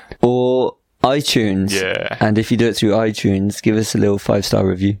 Or iTunes. Yeah. And if you do it through iTunes, give us a little 5-star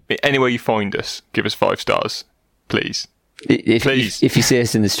review. Anywhere you find us, give us 5 stars, please. If you see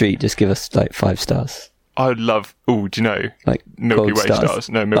us in the street, just give us 5 stars. I would love. Oh, do you know Like Milky gold Way stars?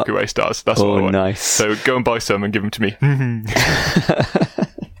 No, Milky Way stars. That's what I want. Nice. So go and buy some and give them to me.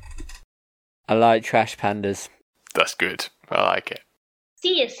 I like trash pandas. That's good. I like it.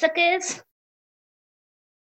 See you, suckers.